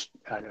 they just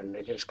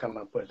come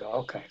up with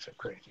all kinds of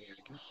crazy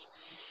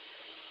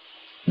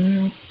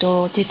ideas.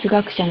 哲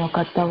学者の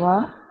方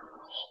は、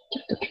ち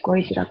ょっと聞こ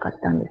えづらかっ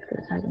たんですけ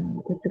ど、最後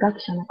の哲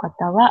学者の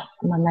方は、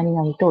まあ、何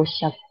々とおっ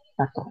しゃっ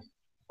たと。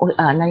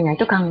何々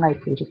と考え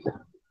ていると。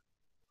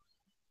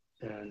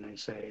And they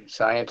say,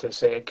 scientists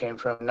say it came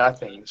from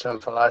nothing. Some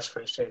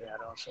philosophers say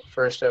that also.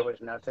 First there was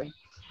nothing.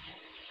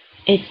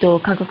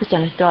 科学者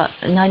の人は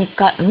何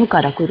か無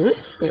から来る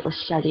っておっ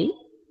しゃり、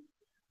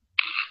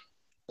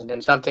And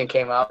then something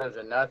came out of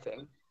the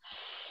nothing.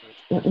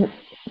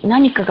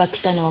 何かが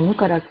来たのは無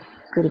から来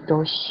ると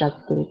おっしゃ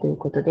っているという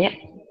ことで、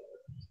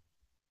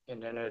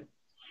And then it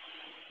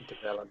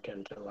developed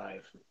into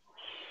life.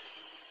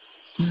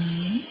 ちょ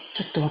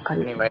っとわか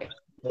る。 Anyway,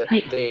 は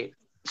い。 the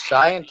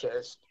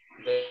scientists,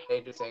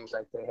 they do things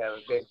like they have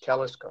a big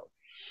telescope.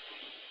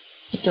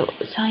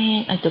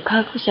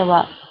 科学者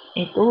は、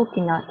大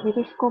きなテ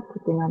レスコープ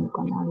って何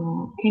かな、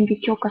顕微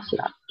鏡かし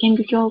ら。顕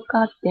微鏡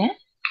があって、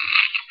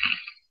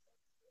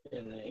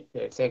And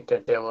they think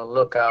that they will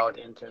look out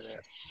into the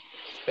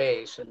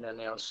space and then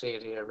they'll see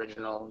the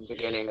original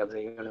beginning of the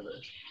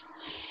universe.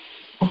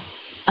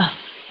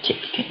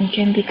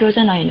 顕微鏡じ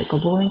ゃないのか、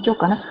望遠鏡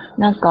かな。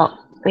なん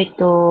か、宇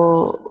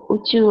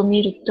宙を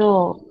見る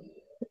と、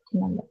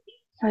なんだっけ、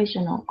最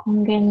初の根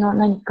源の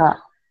何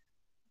か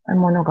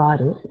ものがあ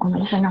る。ごめ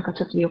んなさい、なんか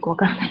ちょっとよくわ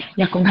からない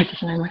訳になって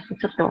しまいました。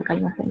ちょっとわか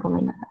りません。ご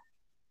めんなさ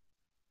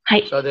い。は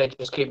い。 So they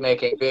just keep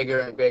making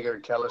bigger and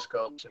bigger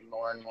telescopes and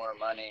more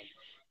money.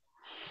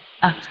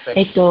 顕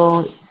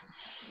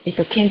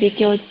微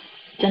鏡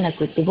じゃな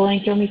くて望遠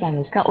鏡みたいな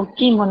んですか、大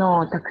きいもの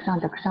をたくさ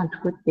ん作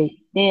っていっ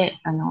て、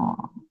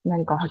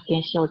何かを発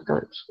見しよう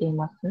としてい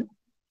ます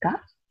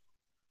か？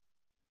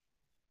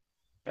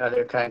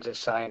 Other kinds of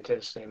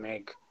scientists, they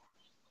make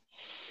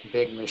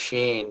big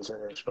machines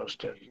and they're supposed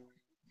to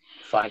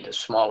find the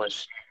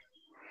smallest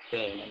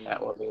thing and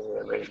that will be the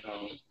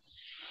original.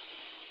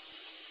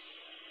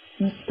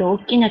 大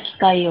きな機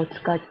械を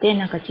使って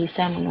なんか小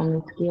さいものを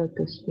見つけよう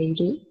としてい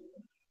る。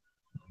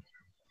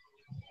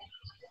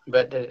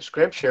But the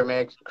scripture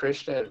makes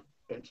Krishna,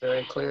 it's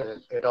very clear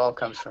that it all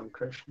comes from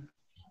Krishna.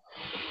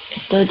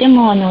 で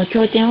も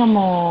経典は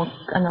もう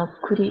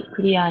クリ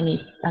ア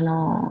に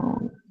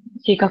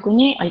正確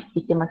に言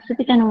ってます。す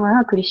べてのもの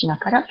はクリシュナ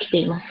から来て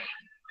います。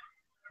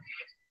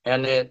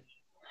And it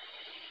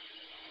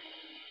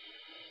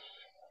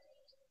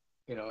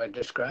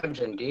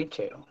describes in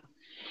detail.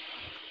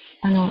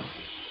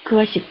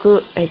 詳し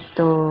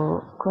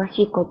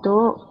いこと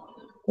を、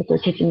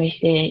説明し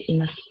てい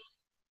ます。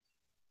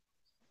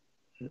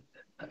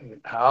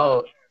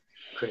How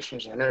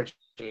Krishna's energy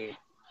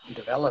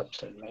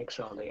develops and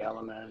makes all the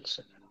elements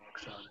and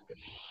makes all the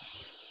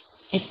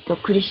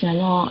クリシュナ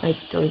の、エ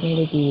ネ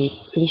ルギ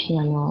ー、クリシュ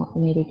ナのエ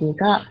ネルギー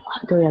が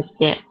どうやっ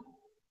て、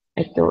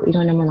いろ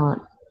んなものを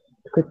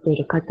作ってい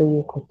るかとい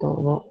うこと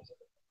を、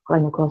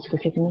詳しく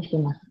説明してい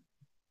ます。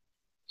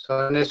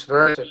So in this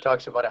verse, it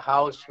talks about a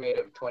house made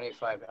of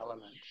 25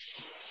 elements.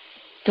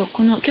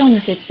 この今日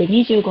の説で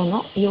25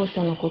の要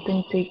素のこと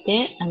につい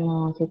て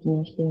説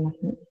明しています。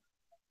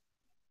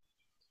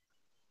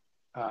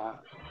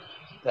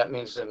That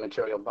means the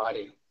material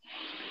body.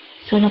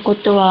 そのこ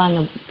とは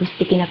物質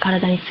的な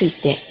体につい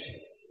て、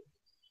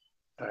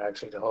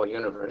Actually, the whole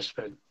universe,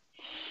 but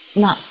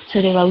まあ、そ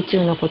れは宇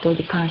宙のこと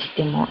に関し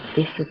ても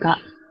ですが、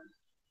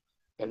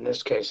in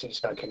this case,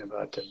 he's talking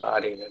about the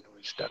body that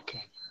we're stuck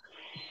in.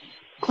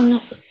 この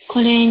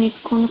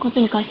こと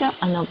に関しては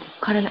物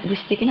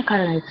質的な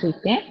体につい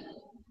て。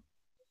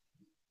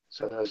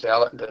So the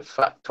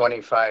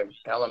 25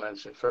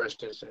 elements, the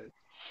first is the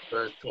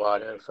earth,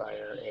 water,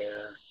 fire,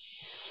 air.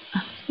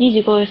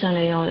 25要素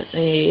の要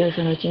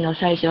素のうちの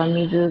最初は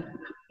水、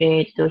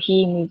火、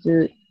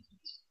水、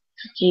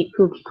土、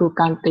空気、空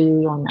間とい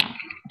うような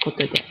こと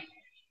で。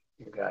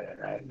You got it,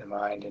 right? The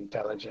mind,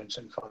 intelligence,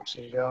 and false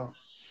ego.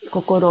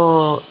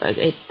 心、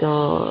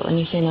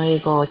偽のエ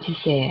ゴ、知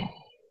性。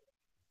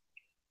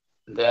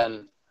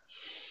Then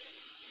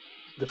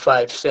the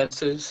 5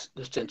 senses,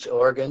 the sense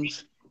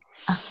organs.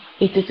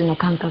 5つの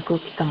感覚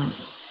器官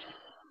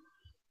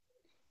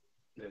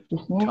The で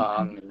すね。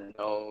 tongue and the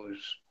nose.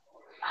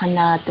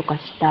 鼻とか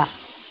舌、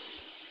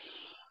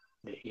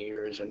 The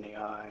ears and the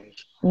eyes.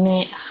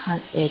 目、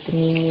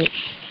耳、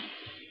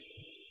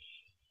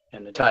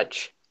 And the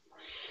touch.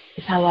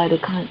 触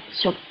る、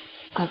触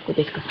覚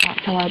ですか？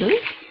触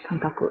る感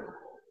覚。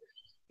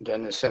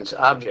Then the sense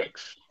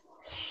objects.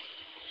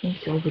 セン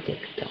スオブジェ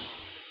クト。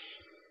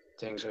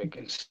things we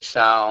can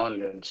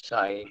sound and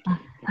sight.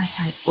 はい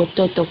はい。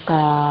音と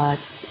か、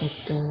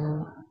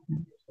音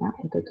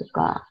と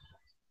か、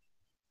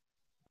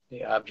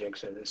the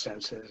objects of the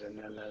senses,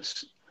 and then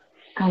this.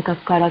 感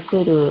覚から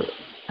来る、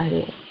あ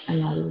れで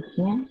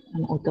すね。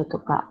音と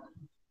か。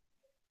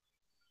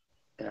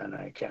And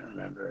I can't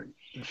remember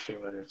a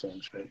few other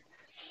things, but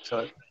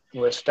so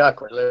we're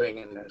stuck. We're living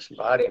in this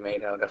body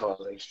made out of all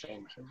these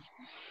things.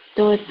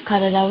 と、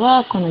体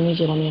はこの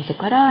25の要素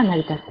から成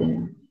り立ってい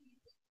ます。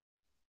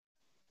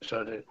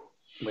So that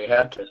we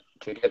have to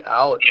get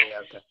out, we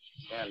have to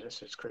understand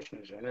this is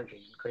Krishna's energy,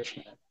 and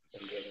Krishna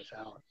can get us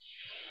out.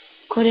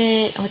 こ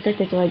れ、私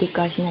たちは理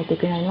解しないとい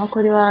けないのは、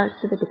これは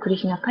すべてクリ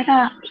シュナか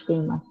ら来てい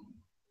ます。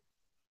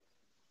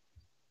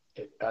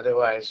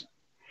Otherwise,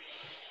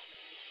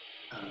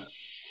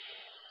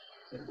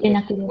 で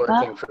なければ、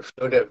 working for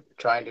fruitive,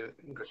 trying to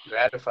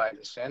gratify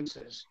the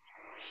senses,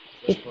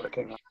 just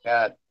working like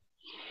that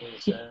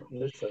is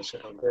useless.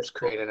 It'll just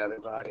create another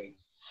body.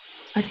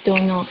 あと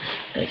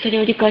それ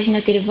を理解し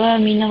なければ、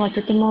みんなは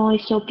とても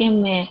一生懸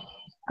命、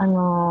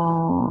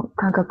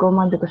感覚を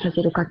満足さ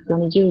せる活動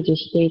に従事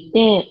してい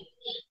て、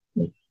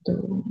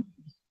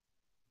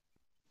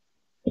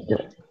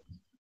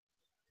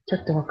ちょ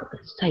っと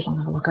最後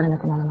のが分からな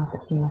くなりまし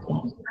た。すみません。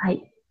は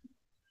い。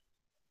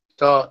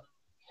So,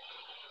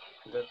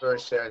 the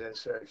verse there,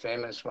 this very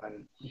famous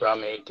one,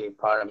 Brahmeti,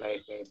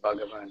 Parameti,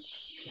 Bhagavan,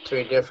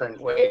 three different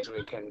ways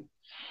we can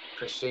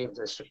perceive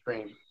the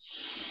Supreme.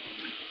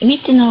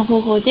 3つの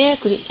方法で、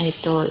思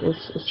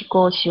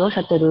考主を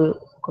悟る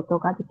こと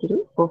ができ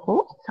る方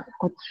法、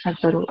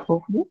悟る方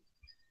法。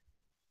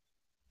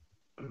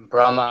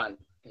Brahman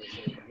is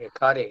the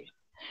Hikari,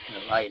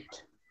 the light.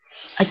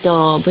 あ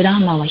と、ブラー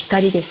マンは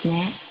光です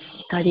ね。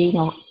光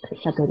の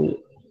悟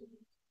り。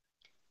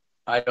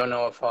I don't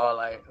know if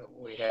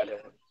we had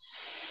a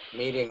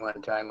meeting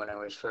one time when I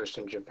was first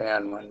in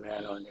Japan, one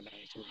man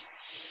organization,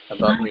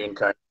 about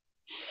reincarnation.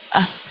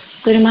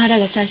 グルマハラ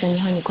が最初日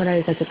本に来ら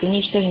れたときに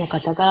一人の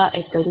方が、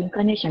リン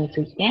カーネーションに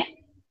ついて。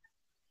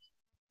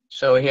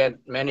So he had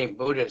many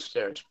Buddhists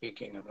there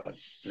speaking about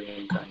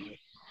reincarnation.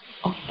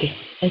 OK。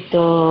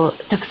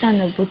たくさん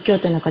の仏教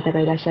徒の方が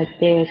いらっしゃっ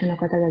て、その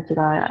方たち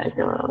が、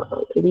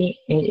リ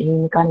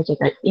ンカーネーショ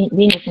ン、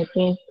リンの先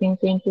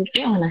生につい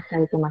てお話しさ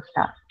れてまし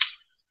た。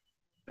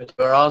But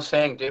we're all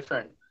saying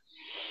different.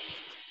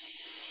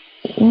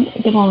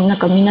 でもなん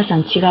か皆さ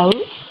ん違う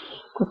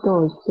こと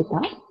を言って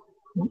た？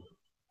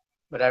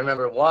 But I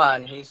remember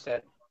one, he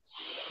said,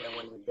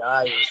 when you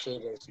die, you see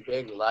this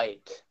big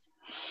light.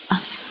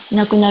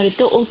 亡くなる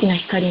と大きな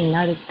光に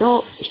なる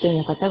と一人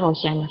の方がおっ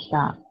しゃってま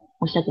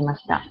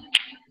した。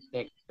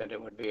Think that it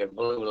would be a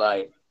blue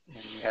light,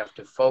 and you have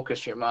to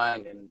focus your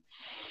mind and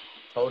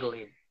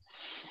totally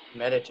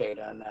meditate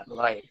on that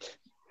light.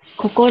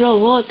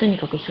 心をとに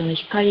かくその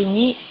光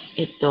に、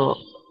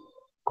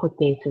固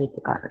定する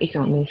とか、いつ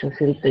も瞑想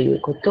するとい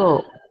うこと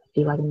を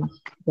言われてまし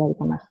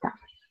た。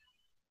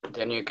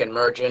Then you can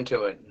merge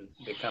into it and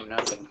become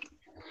nothing.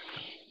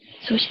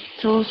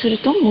 そうする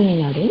と無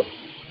になる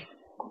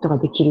ことが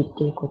できるっ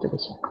ていうことで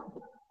しょうか。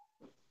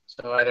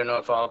So I don't know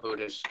if all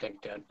Buddhists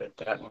think that, but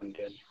that one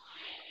did.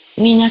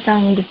 皆さ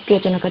ん仏教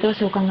徒の方は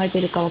そう考えて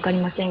いるかわか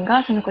りません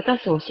が、その方は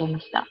そうおっしゃいま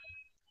した。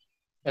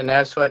And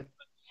that's what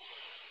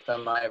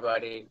some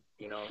Mayavadi,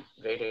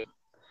 Vedic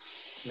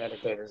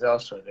meditators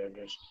also,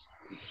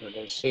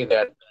 they see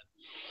that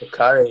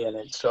Hikari and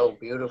it's so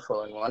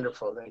beautiful and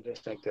wonderful, they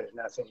just think there's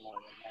nothing more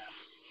than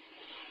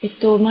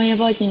that. マヤ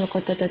バーティの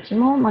方たち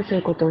も、そう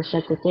いうことをおっし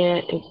ゃって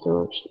て、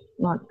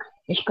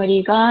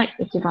光が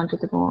一番と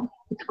ても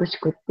美し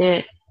くっ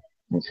て、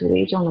そ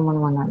れ以上のも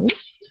のはない？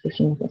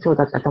すみません、そう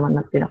だった頭に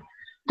なってる。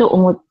と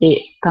思っ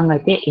て考え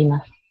てい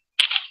ます。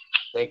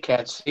They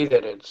can't see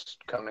that it's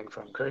coming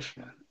from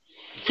Krishna.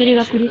 それ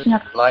がクリシュナ。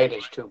Light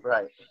is too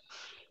bright.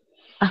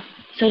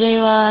 それ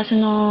はそ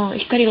の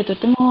光がと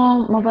て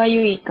も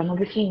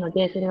眩しいの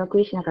で、それがク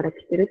リシュナから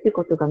来てるって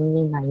ことが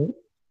見えない。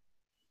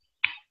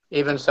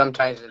Even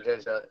sometimes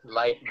there's a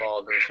light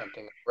bulb or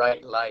something,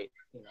 bright light,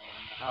 in the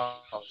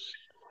house.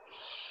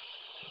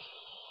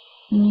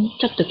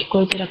 ちょっと聞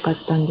こえづらか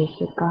ったんで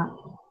すが、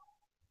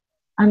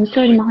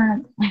総理も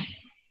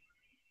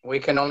We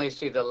can only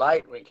see the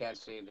light, we can't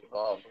see the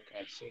bulb, we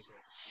can't see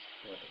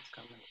what is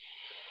coming.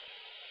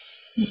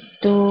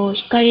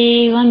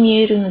 光は見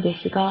えるので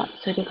すが、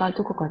それが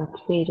どこから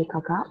来ている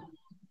かが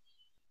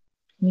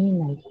見え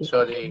ないです、ね。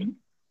So the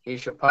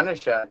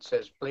Ishopanishad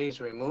says, please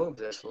remove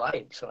this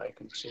light so I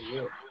can see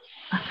you.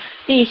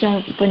 で、イシ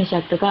ョパニシ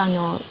ャットが、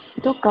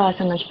どっか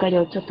その光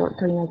をちょっと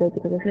取り除い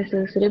てください。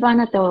そうすればあ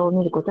なたを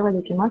見ることが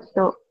できます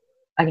と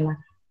ありま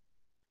す。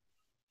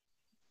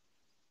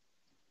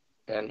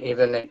And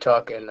even they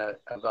talk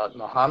about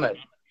Muhammad.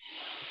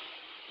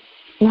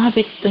 モハ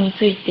ベットに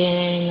つい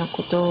ての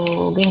こ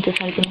とを勉強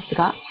されてます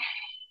が、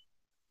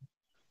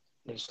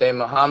They say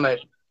Muhammad,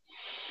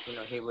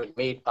 he would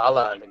meet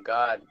Allah, the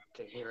God,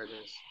 to hear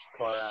this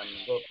Quran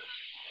book.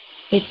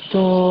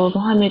 モ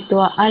ハメット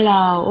はア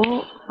ラーを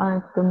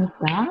見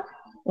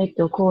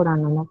た、コーラ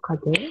ンの中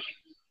で。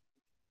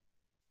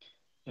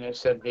And it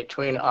said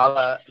between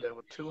Allah, there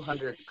were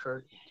 200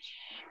 curtains.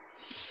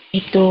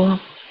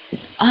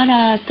 ア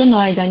ラーとの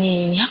間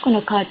に200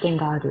のカーテン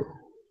がある。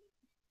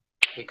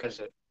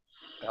Because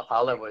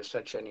Allah was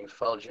such an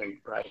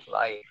effulgent bright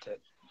light that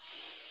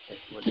it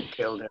would have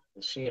killed him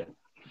to see it.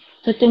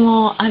 とて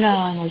もア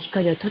ラーの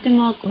光はとて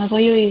もま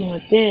ばゆいの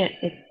で、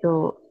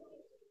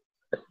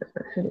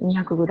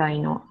200ぐらい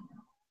の、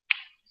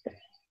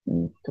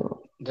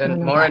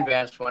Then more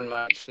advanced, one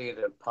might see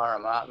the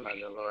Paramatma,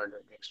 the Lord,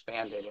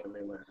 expanded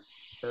everywhere,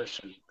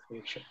 person,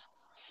 creature.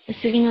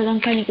 次の段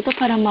階に行くと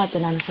パラマート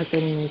ナの悟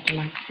りに行き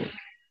ます。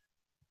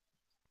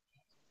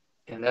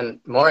And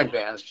then more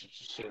advanced, to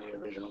see the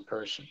original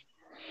person.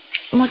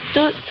 もっ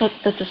とそっ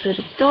たとする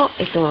と、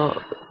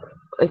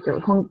根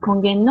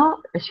源の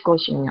思考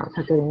主義の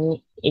悟り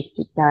に行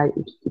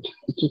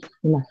き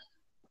ます。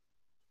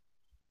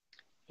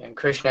And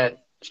Krishna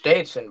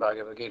states in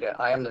Bhagavad Gita,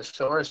 I am the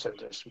source of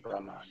this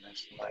Brahman,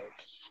 this light.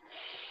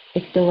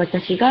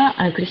 私が、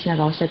クリシュナ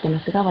がおっしゃって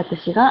ますが、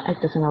私が、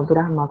そのブ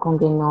ラハマ根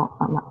源の、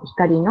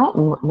光の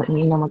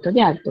源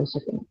であるとおっしゃ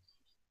っています。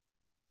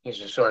He's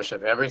the source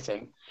of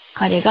everything.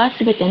 彼が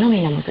すべての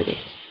源で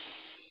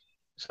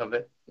す。So,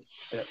 but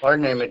the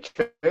ordinary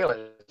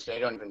materialists, they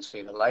don't even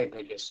see the light,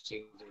 they just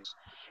see these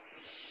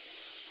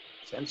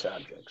sense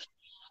objects.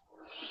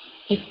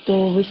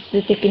 物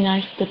質的な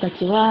人た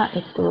ちは、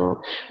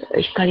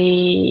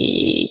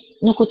光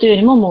のことよ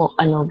りもも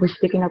う、物質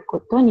的なこ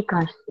とに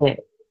関し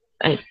て、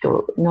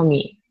の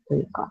みと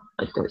いうか、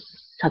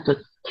悟っ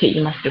て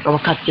いますというか、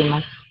分かってい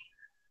ます。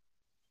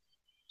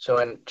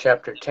So in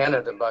chapter 10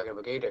 of the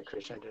Bhagavad Gita,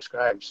 Krishna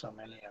describes so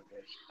many of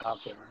his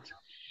opulence.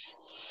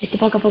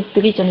 バガバッ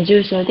ドギータの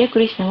10章で、ク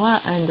リシュナ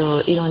は、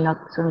いろんな、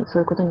そう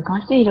いうことに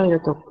関していろいろ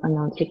と、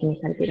説明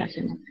されていらっし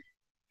ゃいます。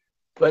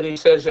But he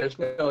says there's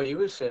no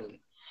use in,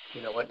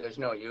 you know what, there's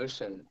no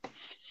use in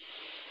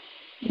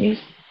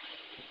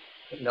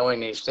knowing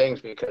these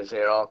things because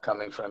they're all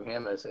coming from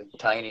him as a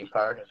tiny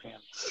part of him.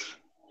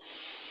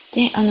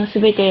 で、す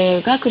べ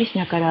てがクリシュ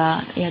ナか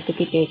らやって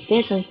きてい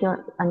て、そういう人、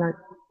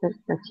私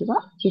たち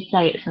は小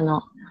さいそ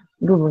の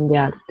部分で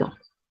あると。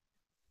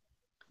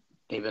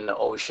Even the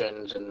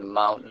oceans and the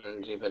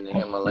mountains, even the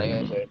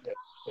Himalayas.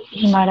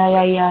 ヒマラ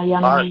ヤや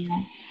山や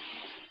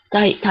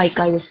大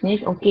海です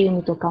ね。大きい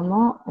海とか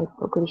も、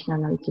クリシュ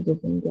ナの一部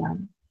分である。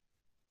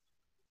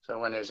So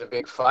when there's a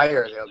big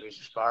fire, there'll be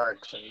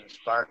sparks, and the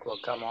spark will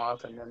come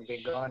off and then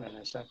be gone in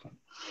a second.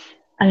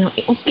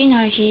 大き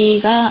な火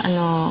が、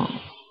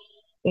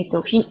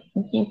大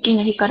き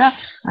な火から、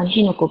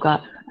火の粉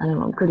が、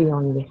来るよ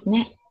うにです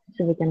ね、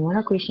すべてのもの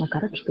はクリシュナか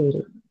ら来てい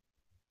る。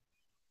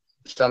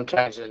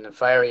Sometimes in the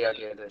fire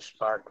yagya, the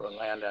spark will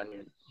land on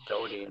your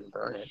dhoti and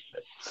burn it.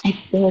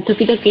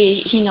 時々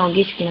火の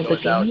儀式の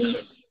時に、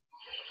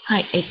は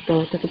い、時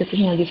々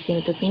火の儀式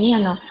の時に、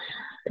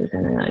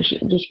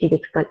儀式で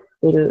使って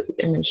いる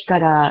火か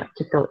ら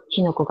ちょっと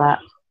火の粉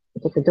が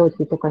ちょっと胴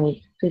体とか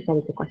についた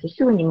りとかして、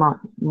すぐにも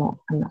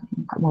うなん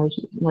か燃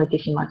えて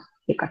しまっ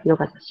ていうか広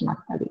がってしま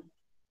ったり。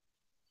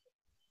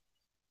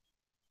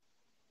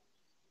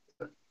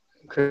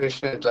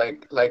Krishna is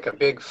like a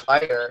big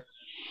fire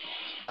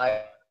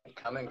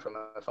coming from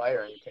a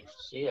fire, and you can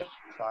see it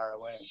far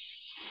away.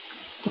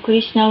 ク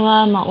リシュナ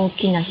は大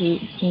きな火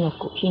の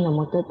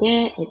下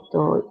で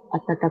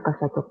暖か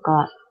さと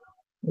か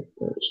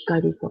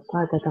光と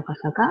か暖か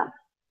さが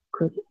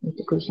ク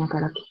リシュナか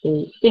ら来て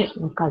いて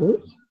わか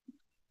る。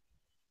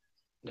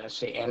That's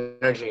the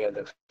energy of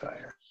the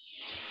fire.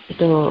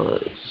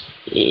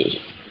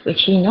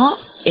 火の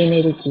エ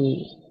ネル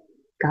ギ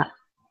ーが。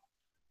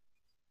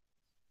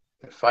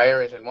The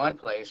fire is in one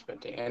place,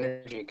 but the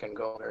energy can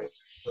go very,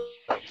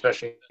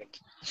 especially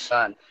the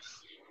sun,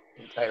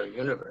 the entire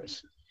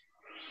universe.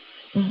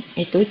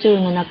 宇宙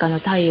の中の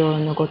太陽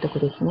のごとく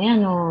ですね。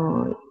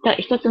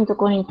一つのと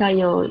ころに太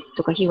陽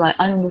とか火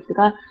はあるんです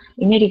が、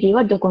エネルギー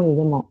はどこに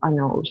でも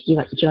行き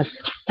渡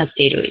っ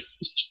ている。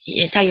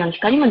太陽の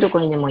光もどこ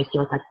にでも行き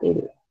渡ってい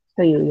る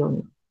というよう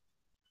に。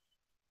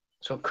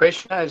So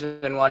Krishna is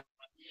in one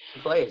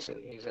place.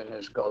 He's in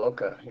his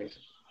Goloka.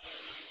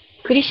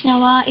 クリシュナ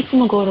はいつ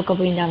もゴーロカ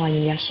ブリンダーワ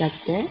にいらっしゃっ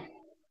て、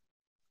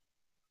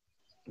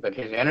But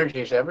his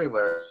energy is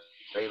everywhere.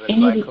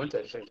 Even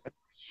Vaikuntha is.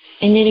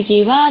 エネル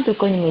ギーはど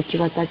こにも行き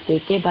渡って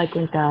いて、バイク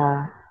ン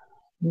タ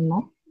に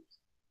も。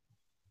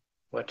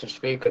What to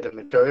speak of the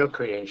material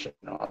creation,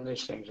 all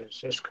these things, it's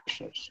just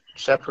Krishna's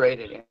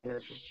separated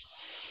energy.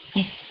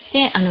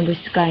 で、物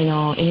質界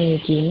のエネ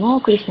ルギーも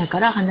クリシュナか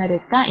ら離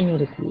れたエネル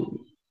ギー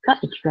が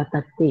行き渡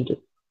ってい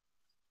る。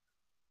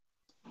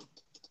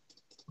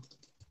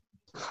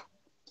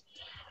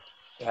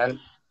And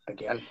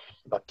again,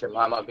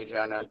 Bhakti-mama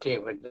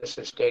Vijayanati, but this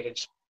is stated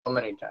so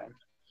many times.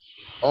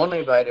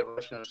 Only by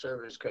devotional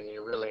service can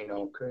you really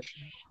know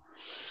Krishna.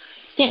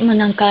 で、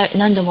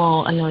何度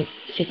も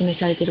説明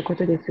されているこ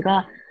とです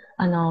が、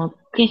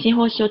献身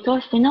奉仕を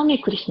通しての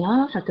みクリシュ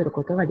ナを悟る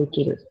ことがで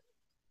きる。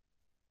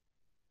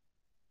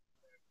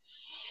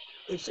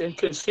It's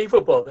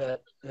inconceivable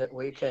that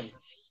we can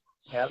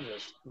have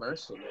this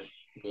mercy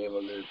to be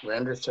able to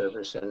render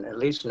service and at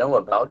least know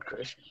about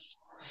Krishna.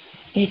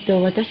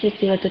 私た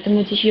ちはとて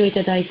も慈悲をい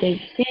ただいてい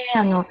て、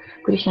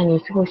クリシュナに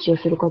奉仕を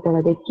すること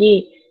がで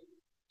き、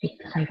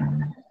最後の、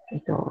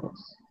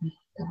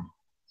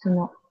そ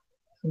の、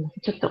すみませ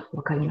ん、ちょっと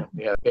わかります。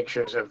We have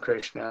pictures of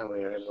Krishna,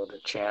 we are able to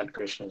chant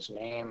Krishna's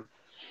name.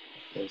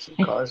 It's the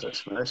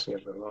causeless mercy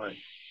of the Lord.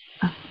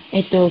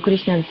 クリ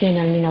シュナの聖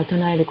なる皆を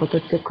唱えること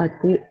とかっ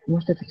ていう、も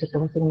う一つちょっと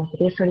忘れました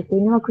けど、それとい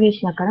うのはクリ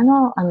シュナから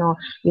の、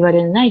言わ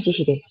れない慈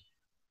悲です。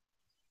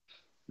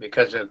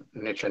Because of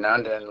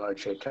Nityananda and Lord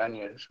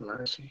Chaitanya's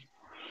mercy.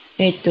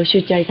 シュ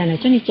ーチャイタナ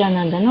とニチャー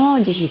ナンダ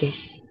の慈悲で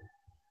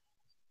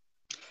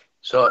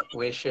す。So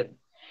we should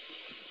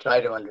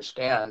try to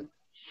understand.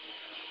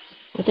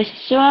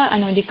 私は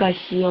理解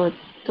しよう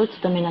と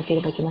努めなけ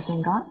ればいけませ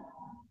んが、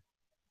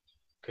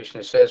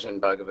Krishna says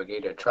in Bhagavad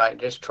Gita,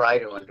 just try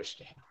to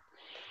understand.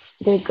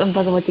 で、バ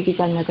ガバティギ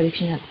ターの中でク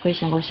リ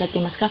シュナがおっしゃって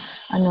いますが、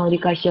理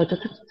解しようと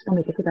努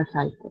めてくだ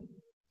さいと。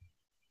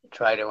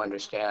Try to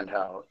understand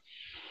how,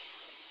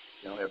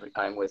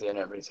 I'm within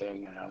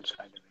everything and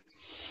outside of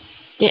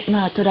it.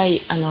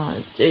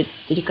 で、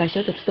理解し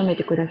ようと努め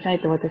てくださ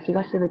いと、私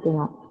がすべて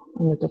の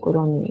とこ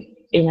ろに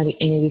エネルギ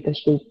ーと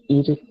して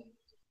い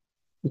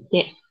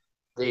て、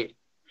The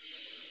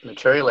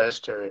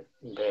materialist or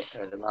the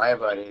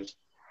Mayavadis,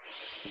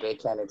 they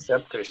can't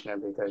accept Krishna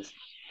because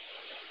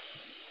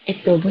they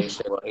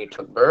say, well, he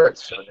took birth,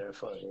 so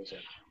therefore he's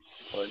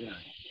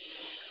ordinary.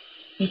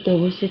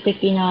 物質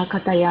的な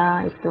方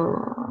や、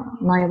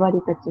マヤバ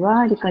リたち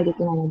は理解で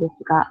きないので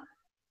すが、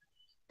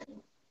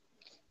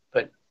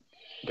But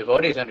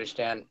devotees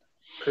understand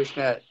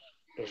Krishna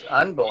is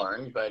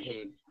unborn, but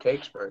he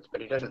takes birth,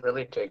 but he doesn't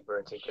really take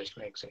birth, he just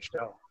makes a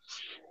show.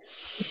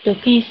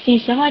 献身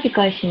者は理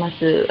解します。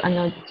ク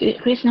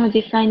リシュナは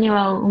実際に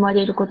は生ま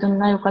れることの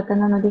ないお方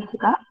なのです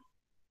が、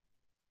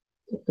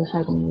ちょっと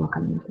最後にわ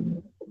かりません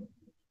ね。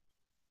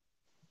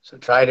So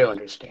try to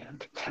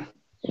understand.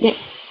 で、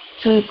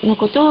そういう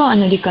ことを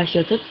理解し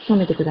ようと努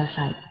めてくだ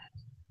さい。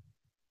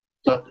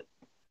So,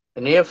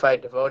 the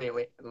neophyte devotee,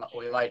 we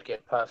might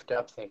get puffed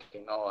up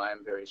thinking, oh,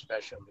 I'm very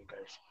special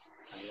because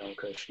I know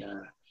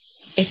Krishna.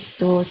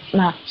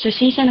 初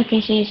心者の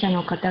献身者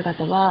の方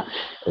々は、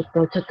ち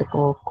ょっと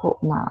高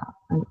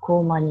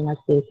慢にな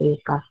っているとい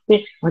うか、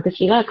で、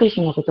私がクリスチ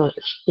ャンのことを知っ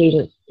てい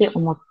るって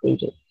思ってい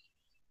る。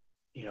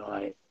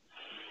It's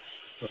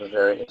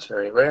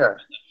very rare.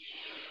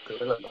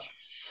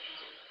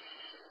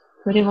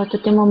 それはと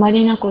ても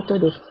稀なこと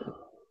です。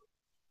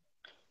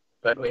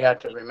But we have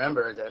to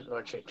remember that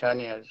Lord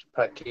Chaitanya is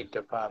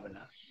Patita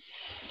Pavana.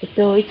 い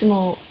つ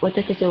も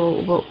私たち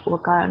を分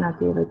からな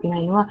ければいけな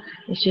いのは、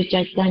シューチ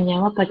ャイタニ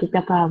アはパティ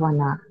タパーバ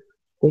ナ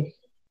です。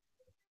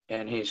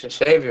And he's the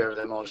savior of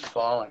the most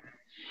fallen.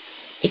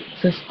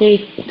 そして、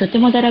とて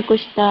も堕落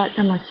した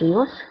魂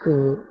を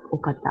救うお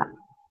方。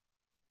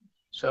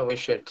So we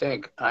should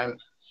think,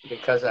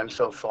 because I'm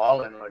so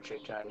fallen, Lord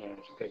Chaitanya has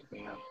picked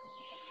me up.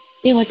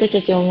 で、私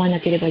たちは思わな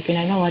ければいけ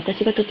ないのは、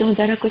私がとても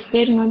堕落し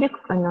ているので、シ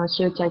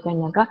ューチャイタ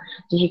ニアが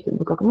慈悲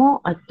深く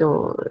も、救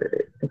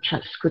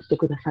って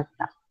くださっ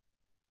た。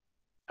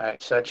I'm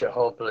such a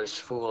hopeless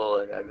fool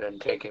that I've been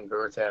taking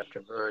birth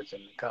after birth in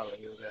the Kali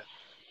Yuga.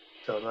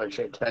 So Lord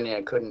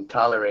Chaitanya couldn't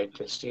tolerate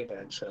to see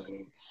that, so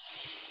he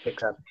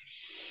picked up.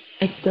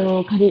 カ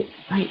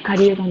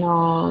リユガ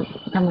の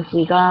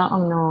魂が、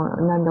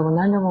何度も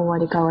生ま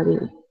れ変わり、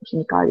死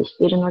に変わりし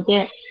ているの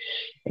で、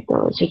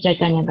シュチャイ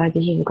タニアが慈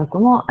悲深く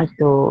も、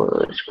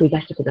救い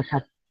出してくださ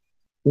っ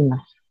てい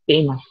ま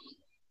す。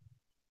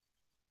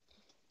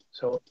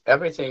So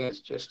everything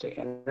is just the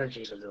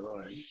energies of the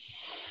Lord.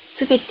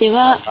 すべて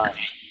は、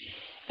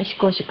思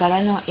考主か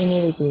らのエ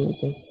ネルギーです。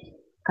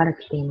から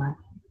来ていま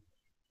す。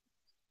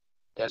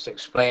That's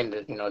explained,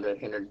 the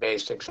inner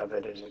basics of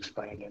it is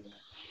explained in the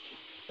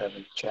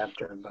 7th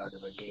chapter of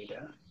Bhagavad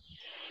Gita.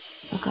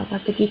 バガバ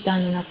ットギター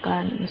の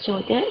中の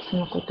章でそ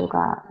のこと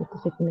が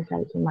説明さ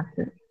れていま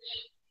す。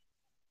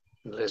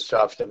It lists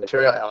off the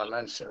material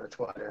elements, earth,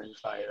 water, and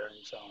fire, and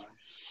so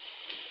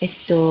on.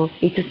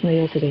 5つの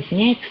要素です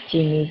ね。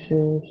土、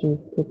水、火、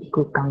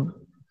空間。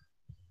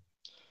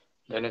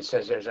Then it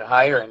says there's a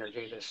higher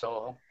energy, the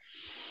soul.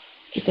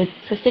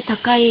 そして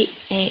高い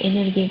エ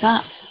ネルギー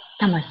が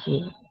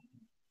魂。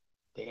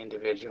The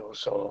individual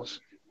souls.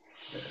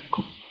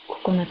 こ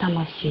この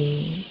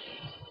魂。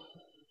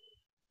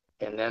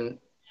And then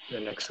the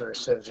next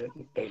verse says,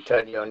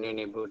 Etadyo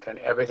Nini Bhutan.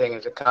 Everything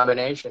is a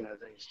combination of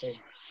these things.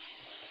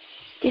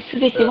 で、す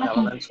べては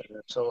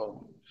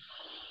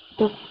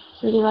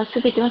それはす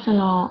べてはそ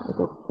の、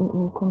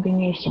コンビ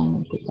ネーショ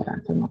ンって言った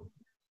ら、そ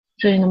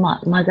ういうの混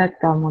ざっ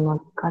たもの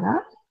か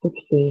らで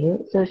きてい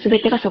る。すべ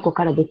てがそこ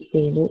からできて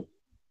いる。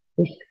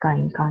物質界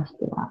に関し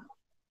ては。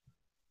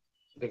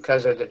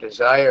Because of the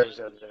desires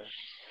of the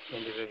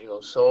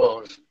individual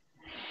souls,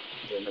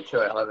 the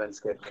material elements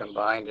get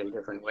combined in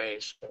different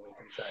ways, so we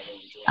can try to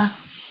enjoy.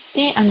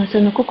 で、そ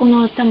の個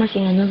々の魂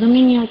の望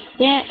みによっ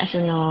て、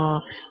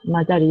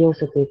混ざる要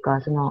素という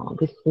か、その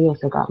物質要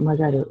素が混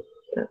ざる、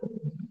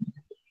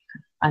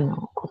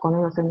個々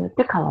の要素によっ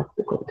て変わっ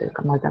てくるという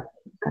か、混ざり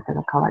方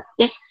が変わっ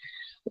て、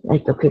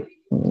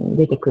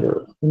出てく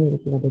る、エネル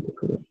ギーが出て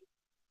くる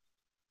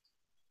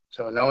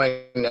So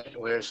knowing that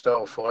we're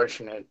so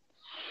fortunate,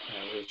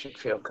 we should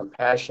feel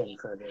compassion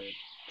for the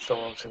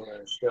souls who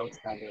are still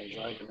trying to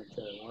enjoy the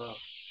material world.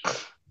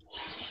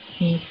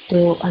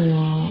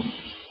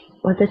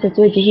 私たち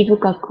は慈悲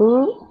深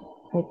く、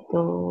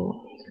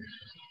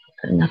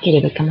なけれ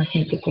ばいけませ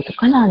んということ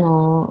かな。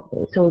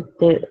そう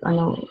言って、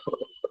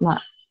ま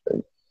あ、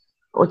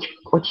落ち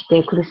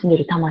て苦しんでい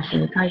る魂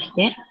に対し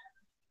て、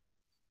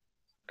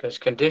Because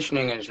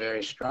conditioning is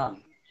very strong.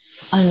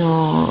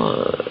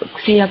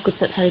 制約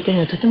されているの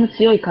はとても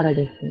強いから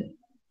です。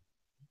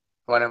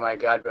One of my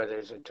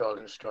godbrothers had told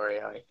a story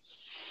how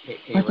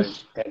he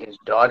was at his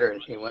daughter,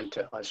 he went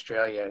to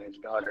Australia and his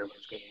daughter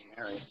was getting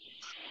married.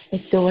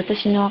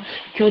 私の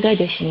兄弟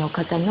弟子の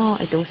方の、オ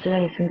ーストラ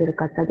リアに住んでいる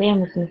方で、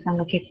娘さん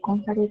が結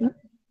婚される。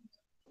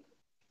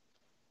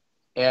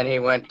And he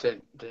went to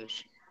the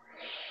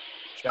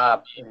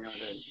shop, the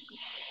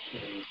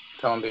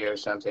Tombi or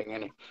something,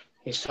 and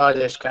he saw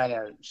this kind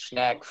of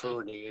snack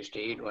food he used to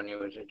eat when he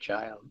was a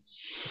child.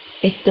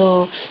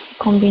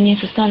 コンビニエン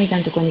スストアみた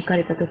いなところに行か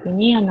れたとき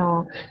に、ス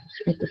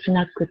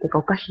ナックとか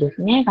お菓子で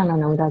すね、が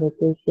売られ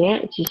てい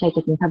て、小さい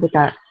時に食べ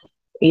た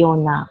よう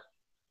な。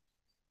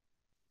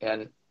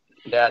And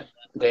that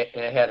they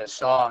had a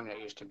song that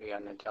used to be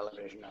on the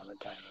television all the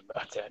time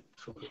about that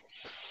food.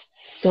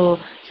 そ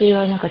れ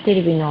はなんかテ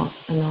レビの、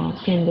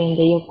宣伝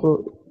でよ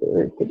く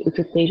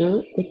映ってい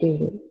る、出てい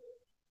る。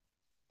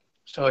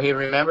So he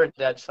remembered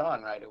that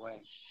song right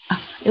away.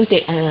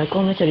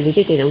 コマーシャルで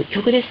出ている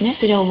曲ですね。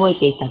それを覚え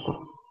ていた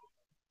と。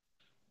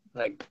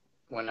Like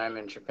when I'm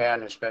in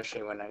Japan,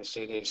 especially when I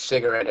see these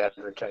cigarette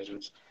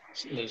advertisements,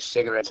 these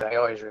cigarettes, I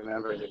always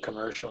remember the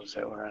commercials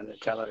that were on the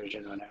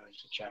television when I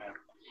was a child.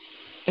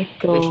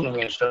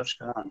 Conditioning is so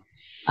strong.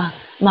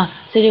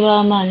 それ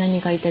は何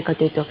が言いたいか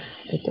というと、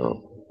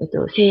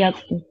制約、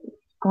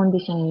コンデ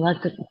ィションは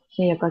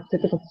制約がと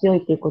ても強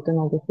いということ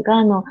なんです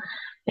が、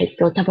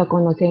タバコ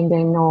の宣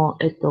伝の、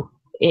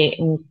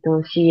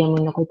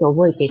CM のことを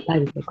覚えていた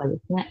りとかで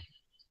すね。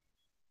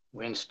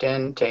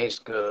Winston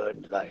tastes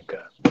good, like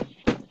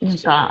a... なん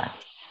か、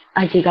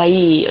味が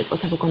いい、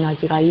タバコの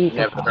味がいいと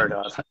Never か。 heard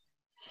of.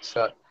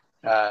 So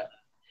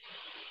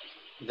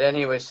then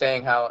he was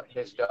saying how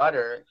his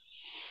daughter,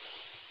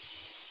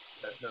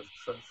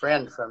 the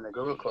friend from the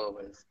Gurukul,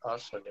 was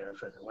also there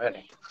for the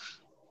wedding.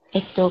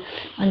 そ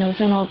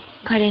の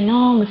彼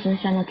の娘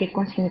さんの結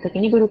婚式の時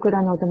にグルク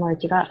ラのお友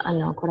達が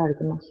来られ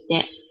てまし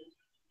て。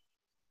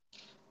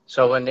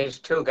So when these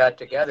two got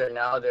together,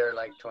 now they're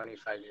like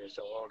 25 years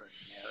old and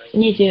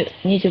married.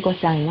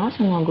 25歳の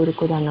そのグル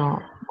クラの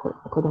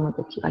子供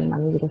たちが今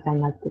25歳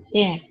になって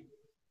て。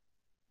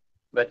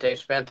But they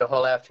spent the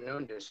whole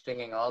afternoon just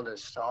singing all the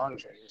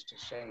songs they used to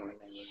sing when they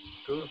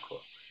were in Gurukul.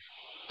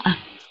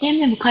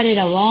 でも彼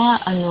らは、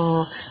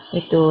ず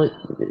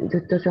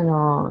っとそ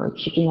の、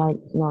式の、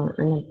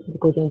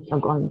午前と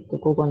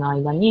午後の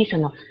間に、そ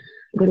の、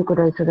グルク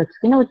ラで育つ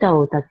時の歌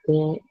を歌って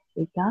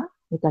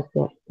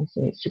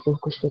祝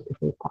福していた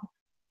というか。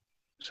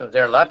So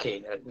they're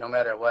lucky that no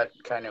matter what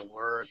kind of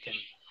work and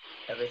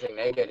everything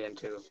they get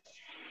into,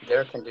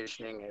 their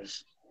conditioning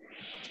is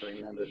to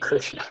remember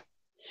Krishna.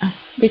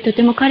 で、と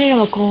ても彼ら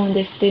は幸運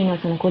ですというのは、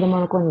その子供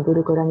の頃にグ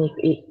ルクラに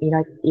い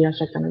らっ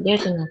しゃったので、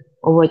その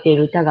覚えてい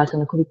る歌がそ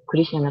のク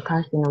リシュナに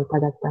関しての歌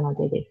だったの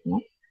でです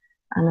ね、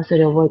そ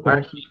れを覚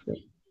えていらっしゃる。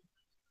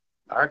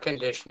Our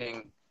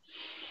conditioning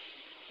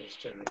is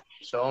to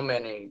so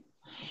many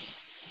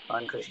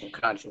un-Krishna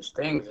conscious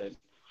things that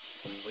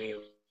we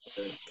were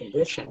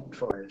conditioned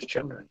for as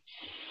children.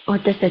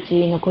 私た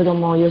ちの子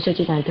供、幼少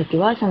時代の時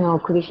は、その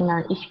クリシュ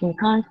ナ意識に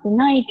関して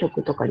ない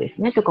曲とかで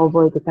すね、とか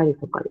覚えてたり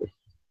とかです。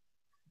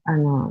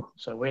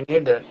So we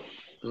need the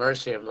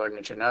mercy of Lord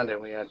Nityananda.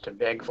 We have to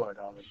beg for it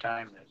all the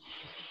time that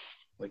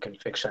we can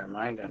fix our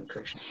mind on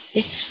Krishna.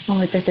 で、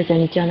私たちは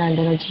日曜ナン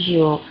ダの慈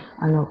悲を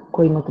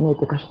恋求める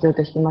というか必要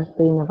としてます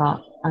というの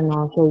が、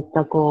そういっ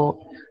た覚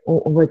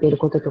えている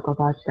こととか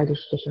があったり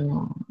して、そ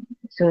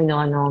ういうの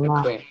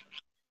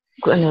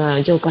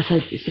を浄化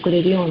してく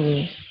れるよう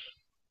に。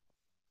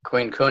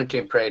Queen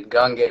Kunti prayed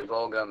Gange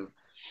Vogam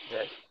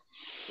that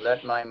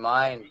let my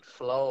mind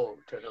flow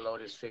to the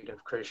lotus feet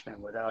of Krishna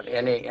without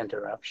any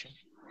interruption.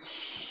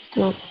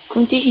 ク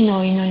ンティヒ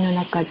の祈りの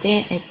中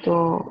で、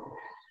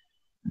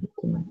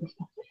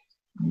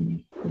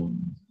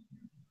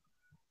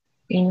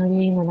祈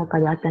りの中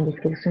であったんで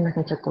すけど、すみま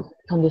せん、ちょっと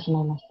飛んでし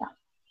まいました。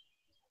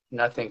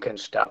Nothing can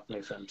stop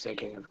me from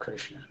thinking of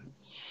Krishna.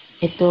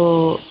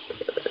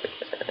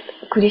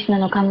 クリシュナ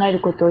の考える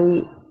ことを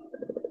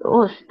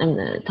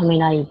止め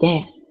ない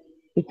で、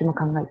いつも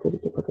考えている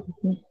ということで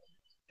すね。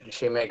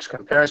She makes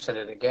comparison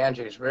to the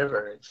Ganges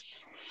River. It's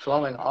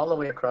flowing all the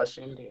way across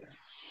India.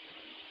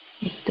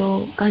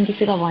 ガンジ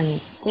ス川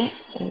に行って、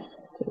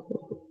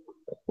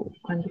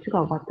ガンジス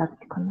川渡っ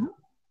てかな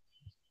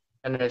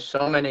And there's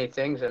so many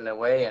things in the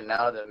way, and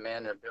now the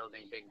men are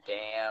building big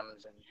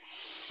dams and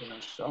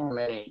so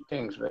many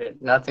things, but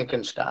nothing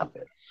can stop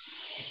it.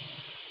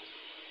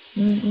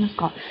 なん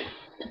か、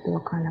ちょっと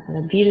わかんないか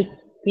ら、ビ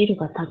ル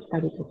が建った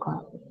りと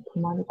か、止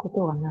まるこ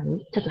とがない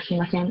ちょっとすい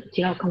ません、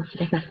違うかもし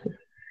れないです。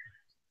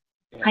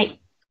は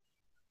い。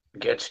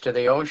 gets to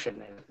the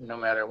ocean, and no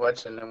matter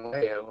what's in the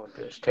way, it will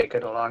just take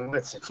it along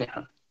with it.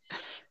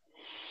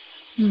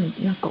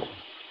なんか、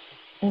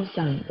オーシ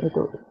ャン、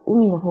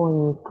海の方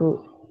に行く。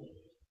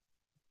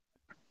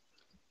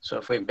 So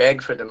if we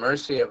beg for the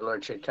mercy of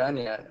Lord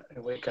Chaitanya,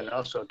 we can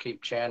also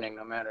keep chanting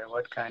no matter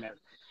what kind of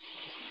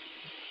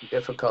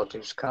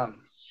difficulties come.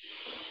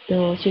 シ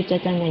ューチャ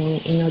ーチャンネル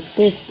に祈っ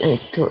て、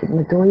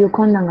どういう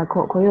困難が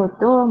来よう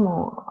と、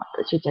も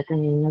う、シューチャーチャ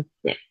ンネルに祈っ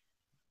て。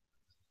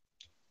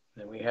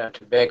 Then we have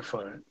to beg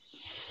for it.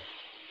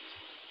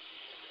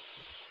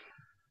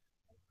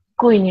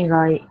 恋に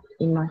がい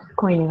ます。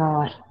恋に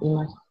がい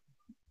ます。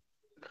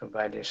 So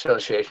by the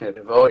association of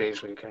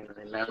devotees, we can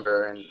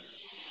remember and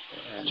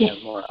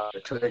have more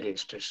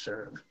opportunities to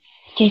serve.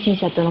 献身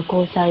者との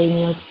交際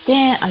によっ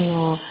て、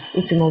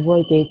いつも覚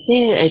えてい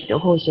て、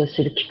奉仕を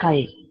する機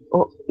会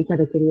をいた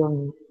だけるよう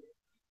に。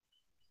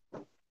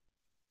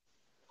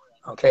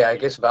 Okay, I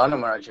guess Banu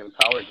Maharaj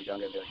empowered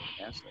Ganga to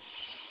translate.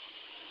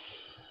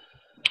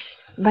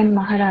 バニ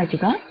マハラージ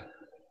が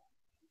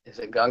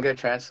Is it Ganga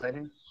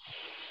translating?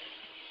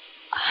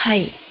 は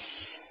い。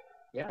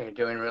 Yeah, you're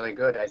doing really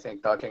good. I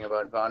think talking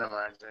about Banu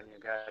Maharaj, then you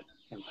got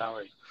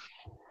empowered.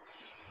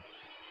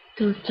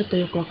 ちょっと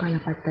よくわからな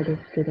かったで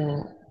すけど。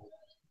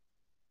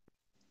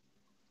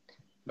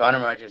 Banu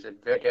Maharaj is a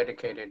very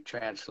dedicated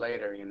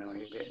translator.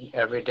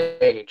 Every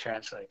day he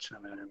translates no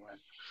matter what.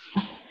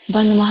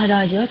 バヌマハ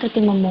ラージはと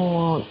ても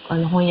もう、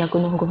翻訳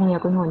の方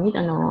に、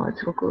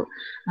すごく、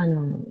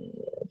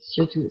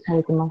集中さ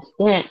れてまし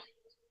て、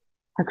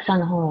たくさ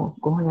んの本を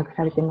ご翻訳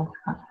されてます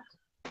か？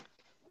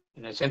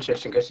 And it's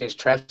interesting because he's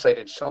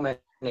translated so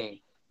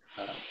many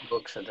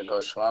books of the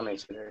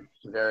Goswamis that are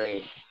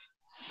very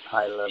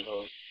high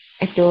level.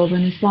 バ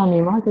ヌスワ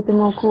ミはとて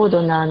も高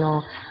度な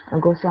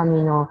ゴスワ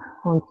ミの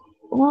本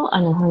を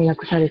翻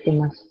訳されて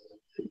ます。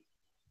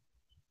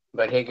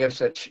But he gives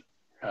such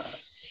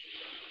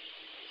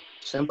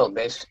simple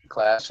basic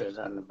classes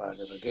on the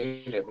Bhagavad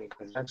Gita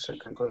because that's the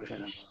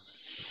conclusion of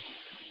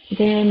it.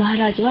 で、マハ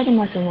ラージはで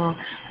もク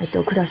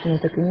ラスの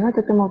時には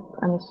とても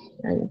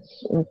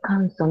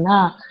簡素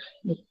な、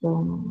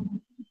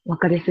わ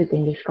かりやすい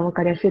点ですか、わ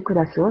かりやすいク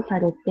ラスをさ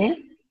れて、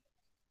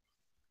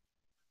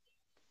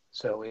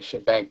 So we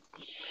should thank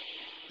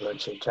Lord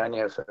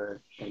Chaitanya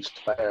for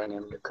inspiring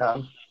him to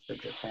come to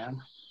Japan.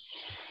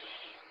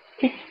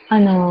 で、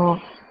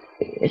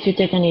シュ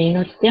チャチャに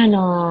祈って、マ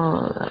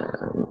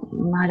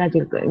ハラージ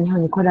が日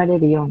本に来られ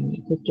るよう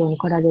に、仏教に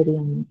来られる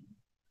ように。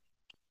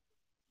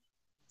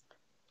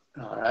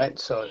 All right,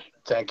 so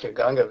thank you,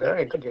 Ganga.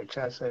 Very good. You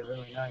translated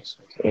really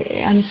nicely.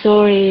 I'm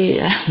sorry,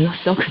 not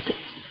so good.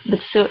 But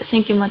so,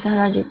 thank you,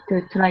 Maharaji,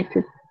 to try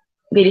to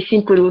very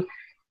simple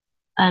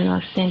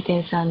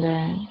sentence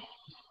and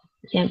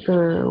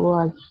simple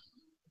words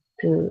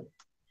to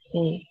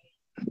say.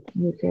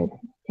 You said,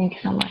 thank you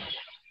so much.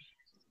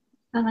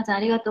 ガガさん、あ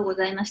りがとうご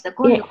ざいました。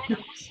今度、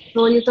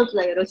そういう時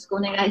はよろしくお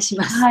願いし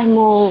ます。はい、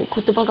もう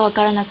言葉がわ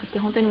からなくて、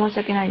本当に申し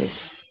訳ないです。あ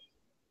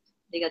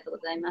りがとうご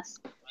ざいま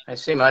す。I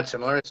see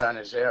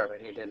Matsumura-san is there, but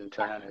he didn't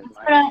turn on his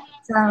松村 mic.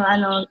 さ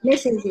ん、メッ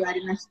セージがあ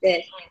りまし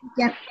て、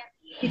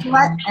his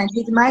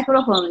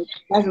microphone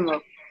doesn't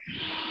work.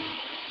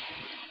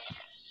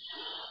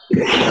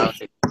 No,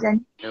 the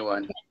new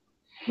one.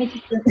 ニ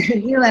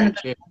ューワンの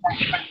Cheap.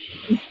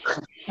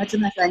 松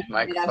村さんにお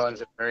願いします。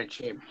 Microphones are very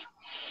cheap.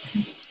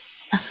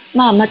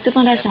 まあ、松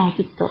村さんを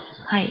ちょっと、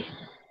はい。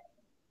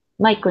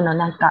マイクの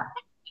なんか。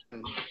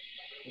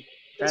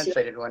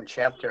Translated one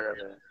chapter of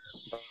the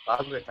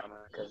Bhagavatam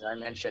because I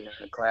mentioned in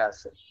the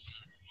class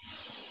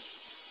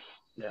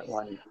that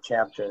one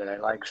chapter that I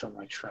like so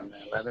much from the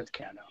 11th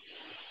canto.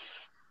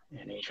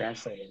 And he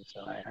translated,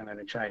 so I'm going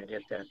to try to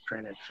get that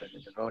printed for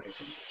the devotees.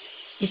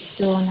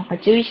 なんか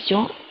11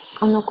章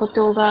のこ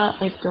とが、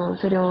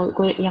それを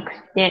ご訳し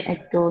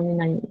て、みん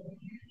なに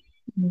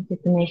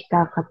説明し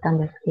たかったん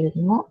ですけれ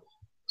ども、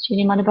シュ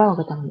リマルバー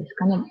ガタンです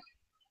かね。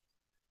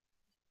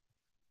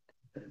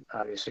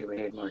Obviously, we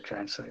need more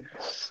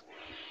translators.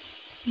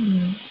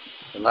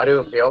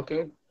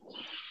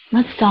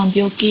 マツさん、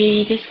病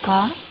気です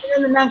か？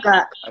なん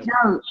か、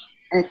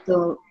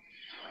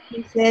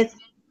he says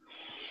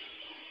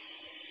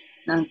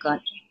なんか、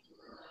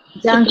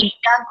ジャン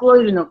クオ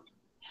イルなん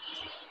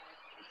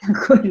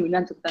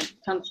とか、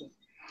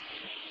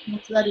気持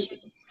ち悪いけ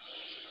ど。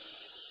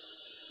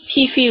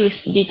He feels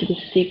little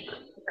sick,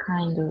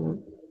 kind of.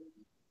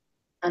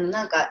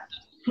 なんか、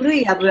古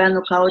い油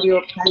の香り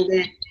を嗅い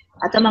で、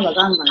頭が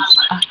ガンガンし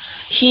ます。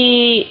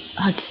He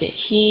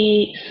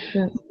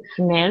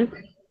smelled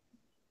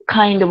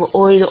kind of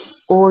old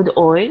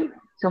oil,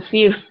 so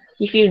he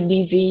feels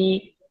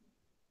dizzy.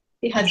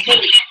 He has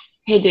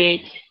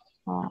headache.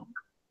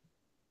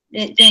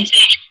 He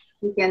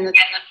cannot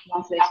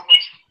translate.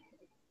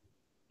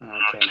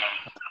 Okay.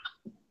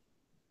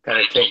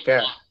 Gotta take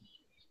care.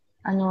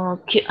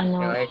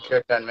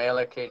 kirtan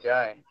mela ki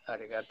jai.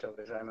 Arigatou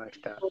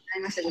gozaimashita. ござ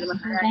いましたけど、ありが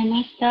とうござい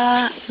ました。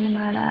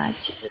マラー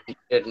ジ。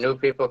Did new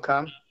people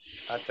come?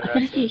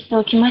 新しい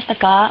人来ました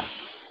か？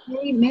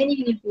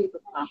 Many people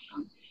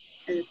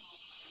come.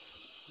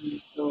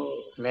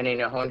 Many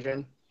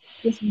Nihonjin?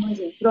 Yes,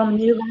 imagine. From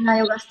Nirvana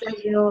Yoga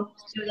Studio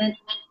student,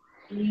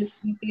 new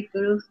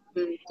people,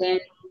 10,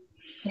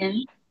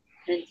 and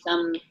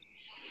some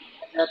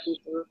other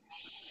people,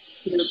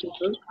 few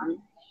people come.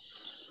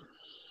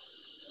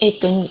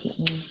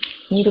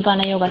 ニルバ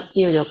ナヨガスタ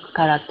ジオ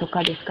からと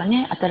かですか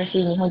ね。新し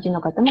い日本人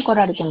の方も来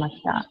られてま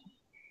した。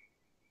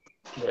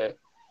The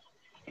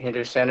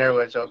Hindu Center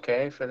was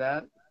okay for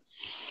that?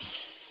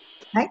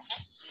 はい。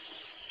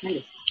何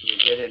ですか You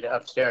did it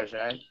upstairs,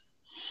 right?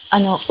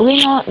 上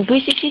の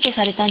VCC で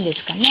されたんで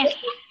すかね。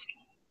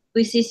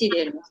VCC で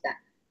やりました。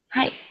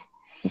はい。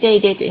They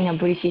did in a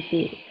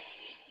VCC。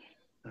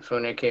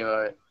雰囲気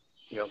は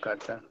良かっ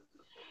た。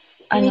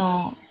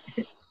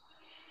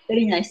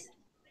Very nice.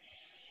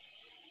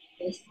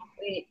 Yes.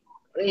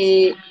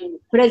 We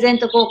プレゼン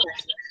ト交換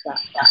しま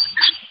した。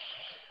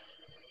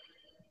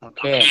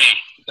Okay.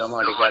 どうも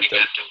ありがと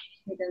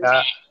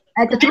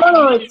う。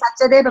Tomorrow is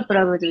Saturday, but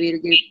probably we'll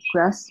give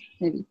class,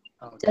 maybe.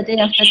 Okay. Saturday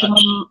after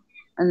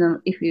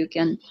tomorrow, if you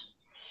can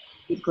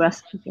give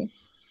class, okay.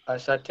 あ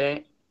さっ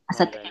ては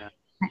い。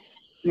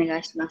お願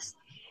いします。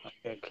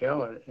Okay,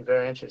 Kyo,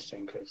 very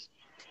interesting because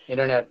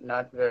internet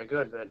not very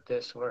good, but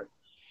this worked.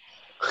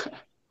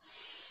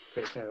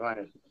 Krishna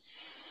wanted.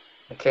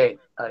 Okay,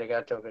 あり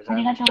がとうござ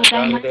いました。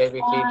ガングデビ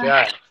キージ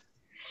ャ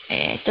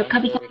イ。カ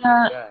ビチ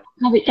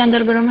ャンド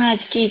ルブルマー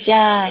ジキージ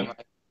ャイ。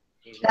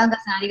ガンガ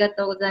さん、ありが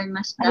とうござい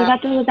ました。ありが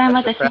とうござい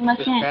ました。すみま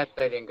せん。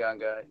Translating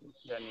Ganga,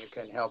 then you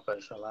can help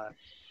us a lot.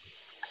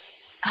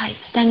 はい、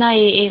拙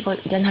い英語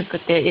じゃなく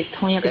て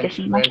翻訳で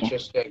すみません。練習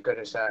してく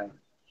ださい。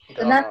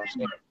どうも、す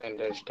みません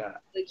でした。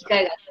そういう機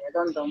会があった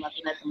らどんどんまと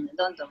めても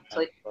どんどん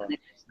そういうお願いし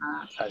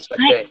ます。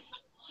はい。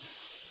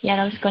よ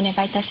ろしくお願いい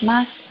たし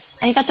ます。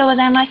ありがとうご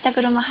ざいました、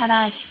クルマハ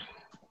ラージ。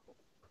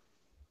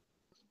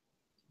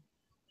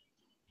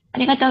あ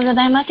りがとうご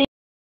ざいます。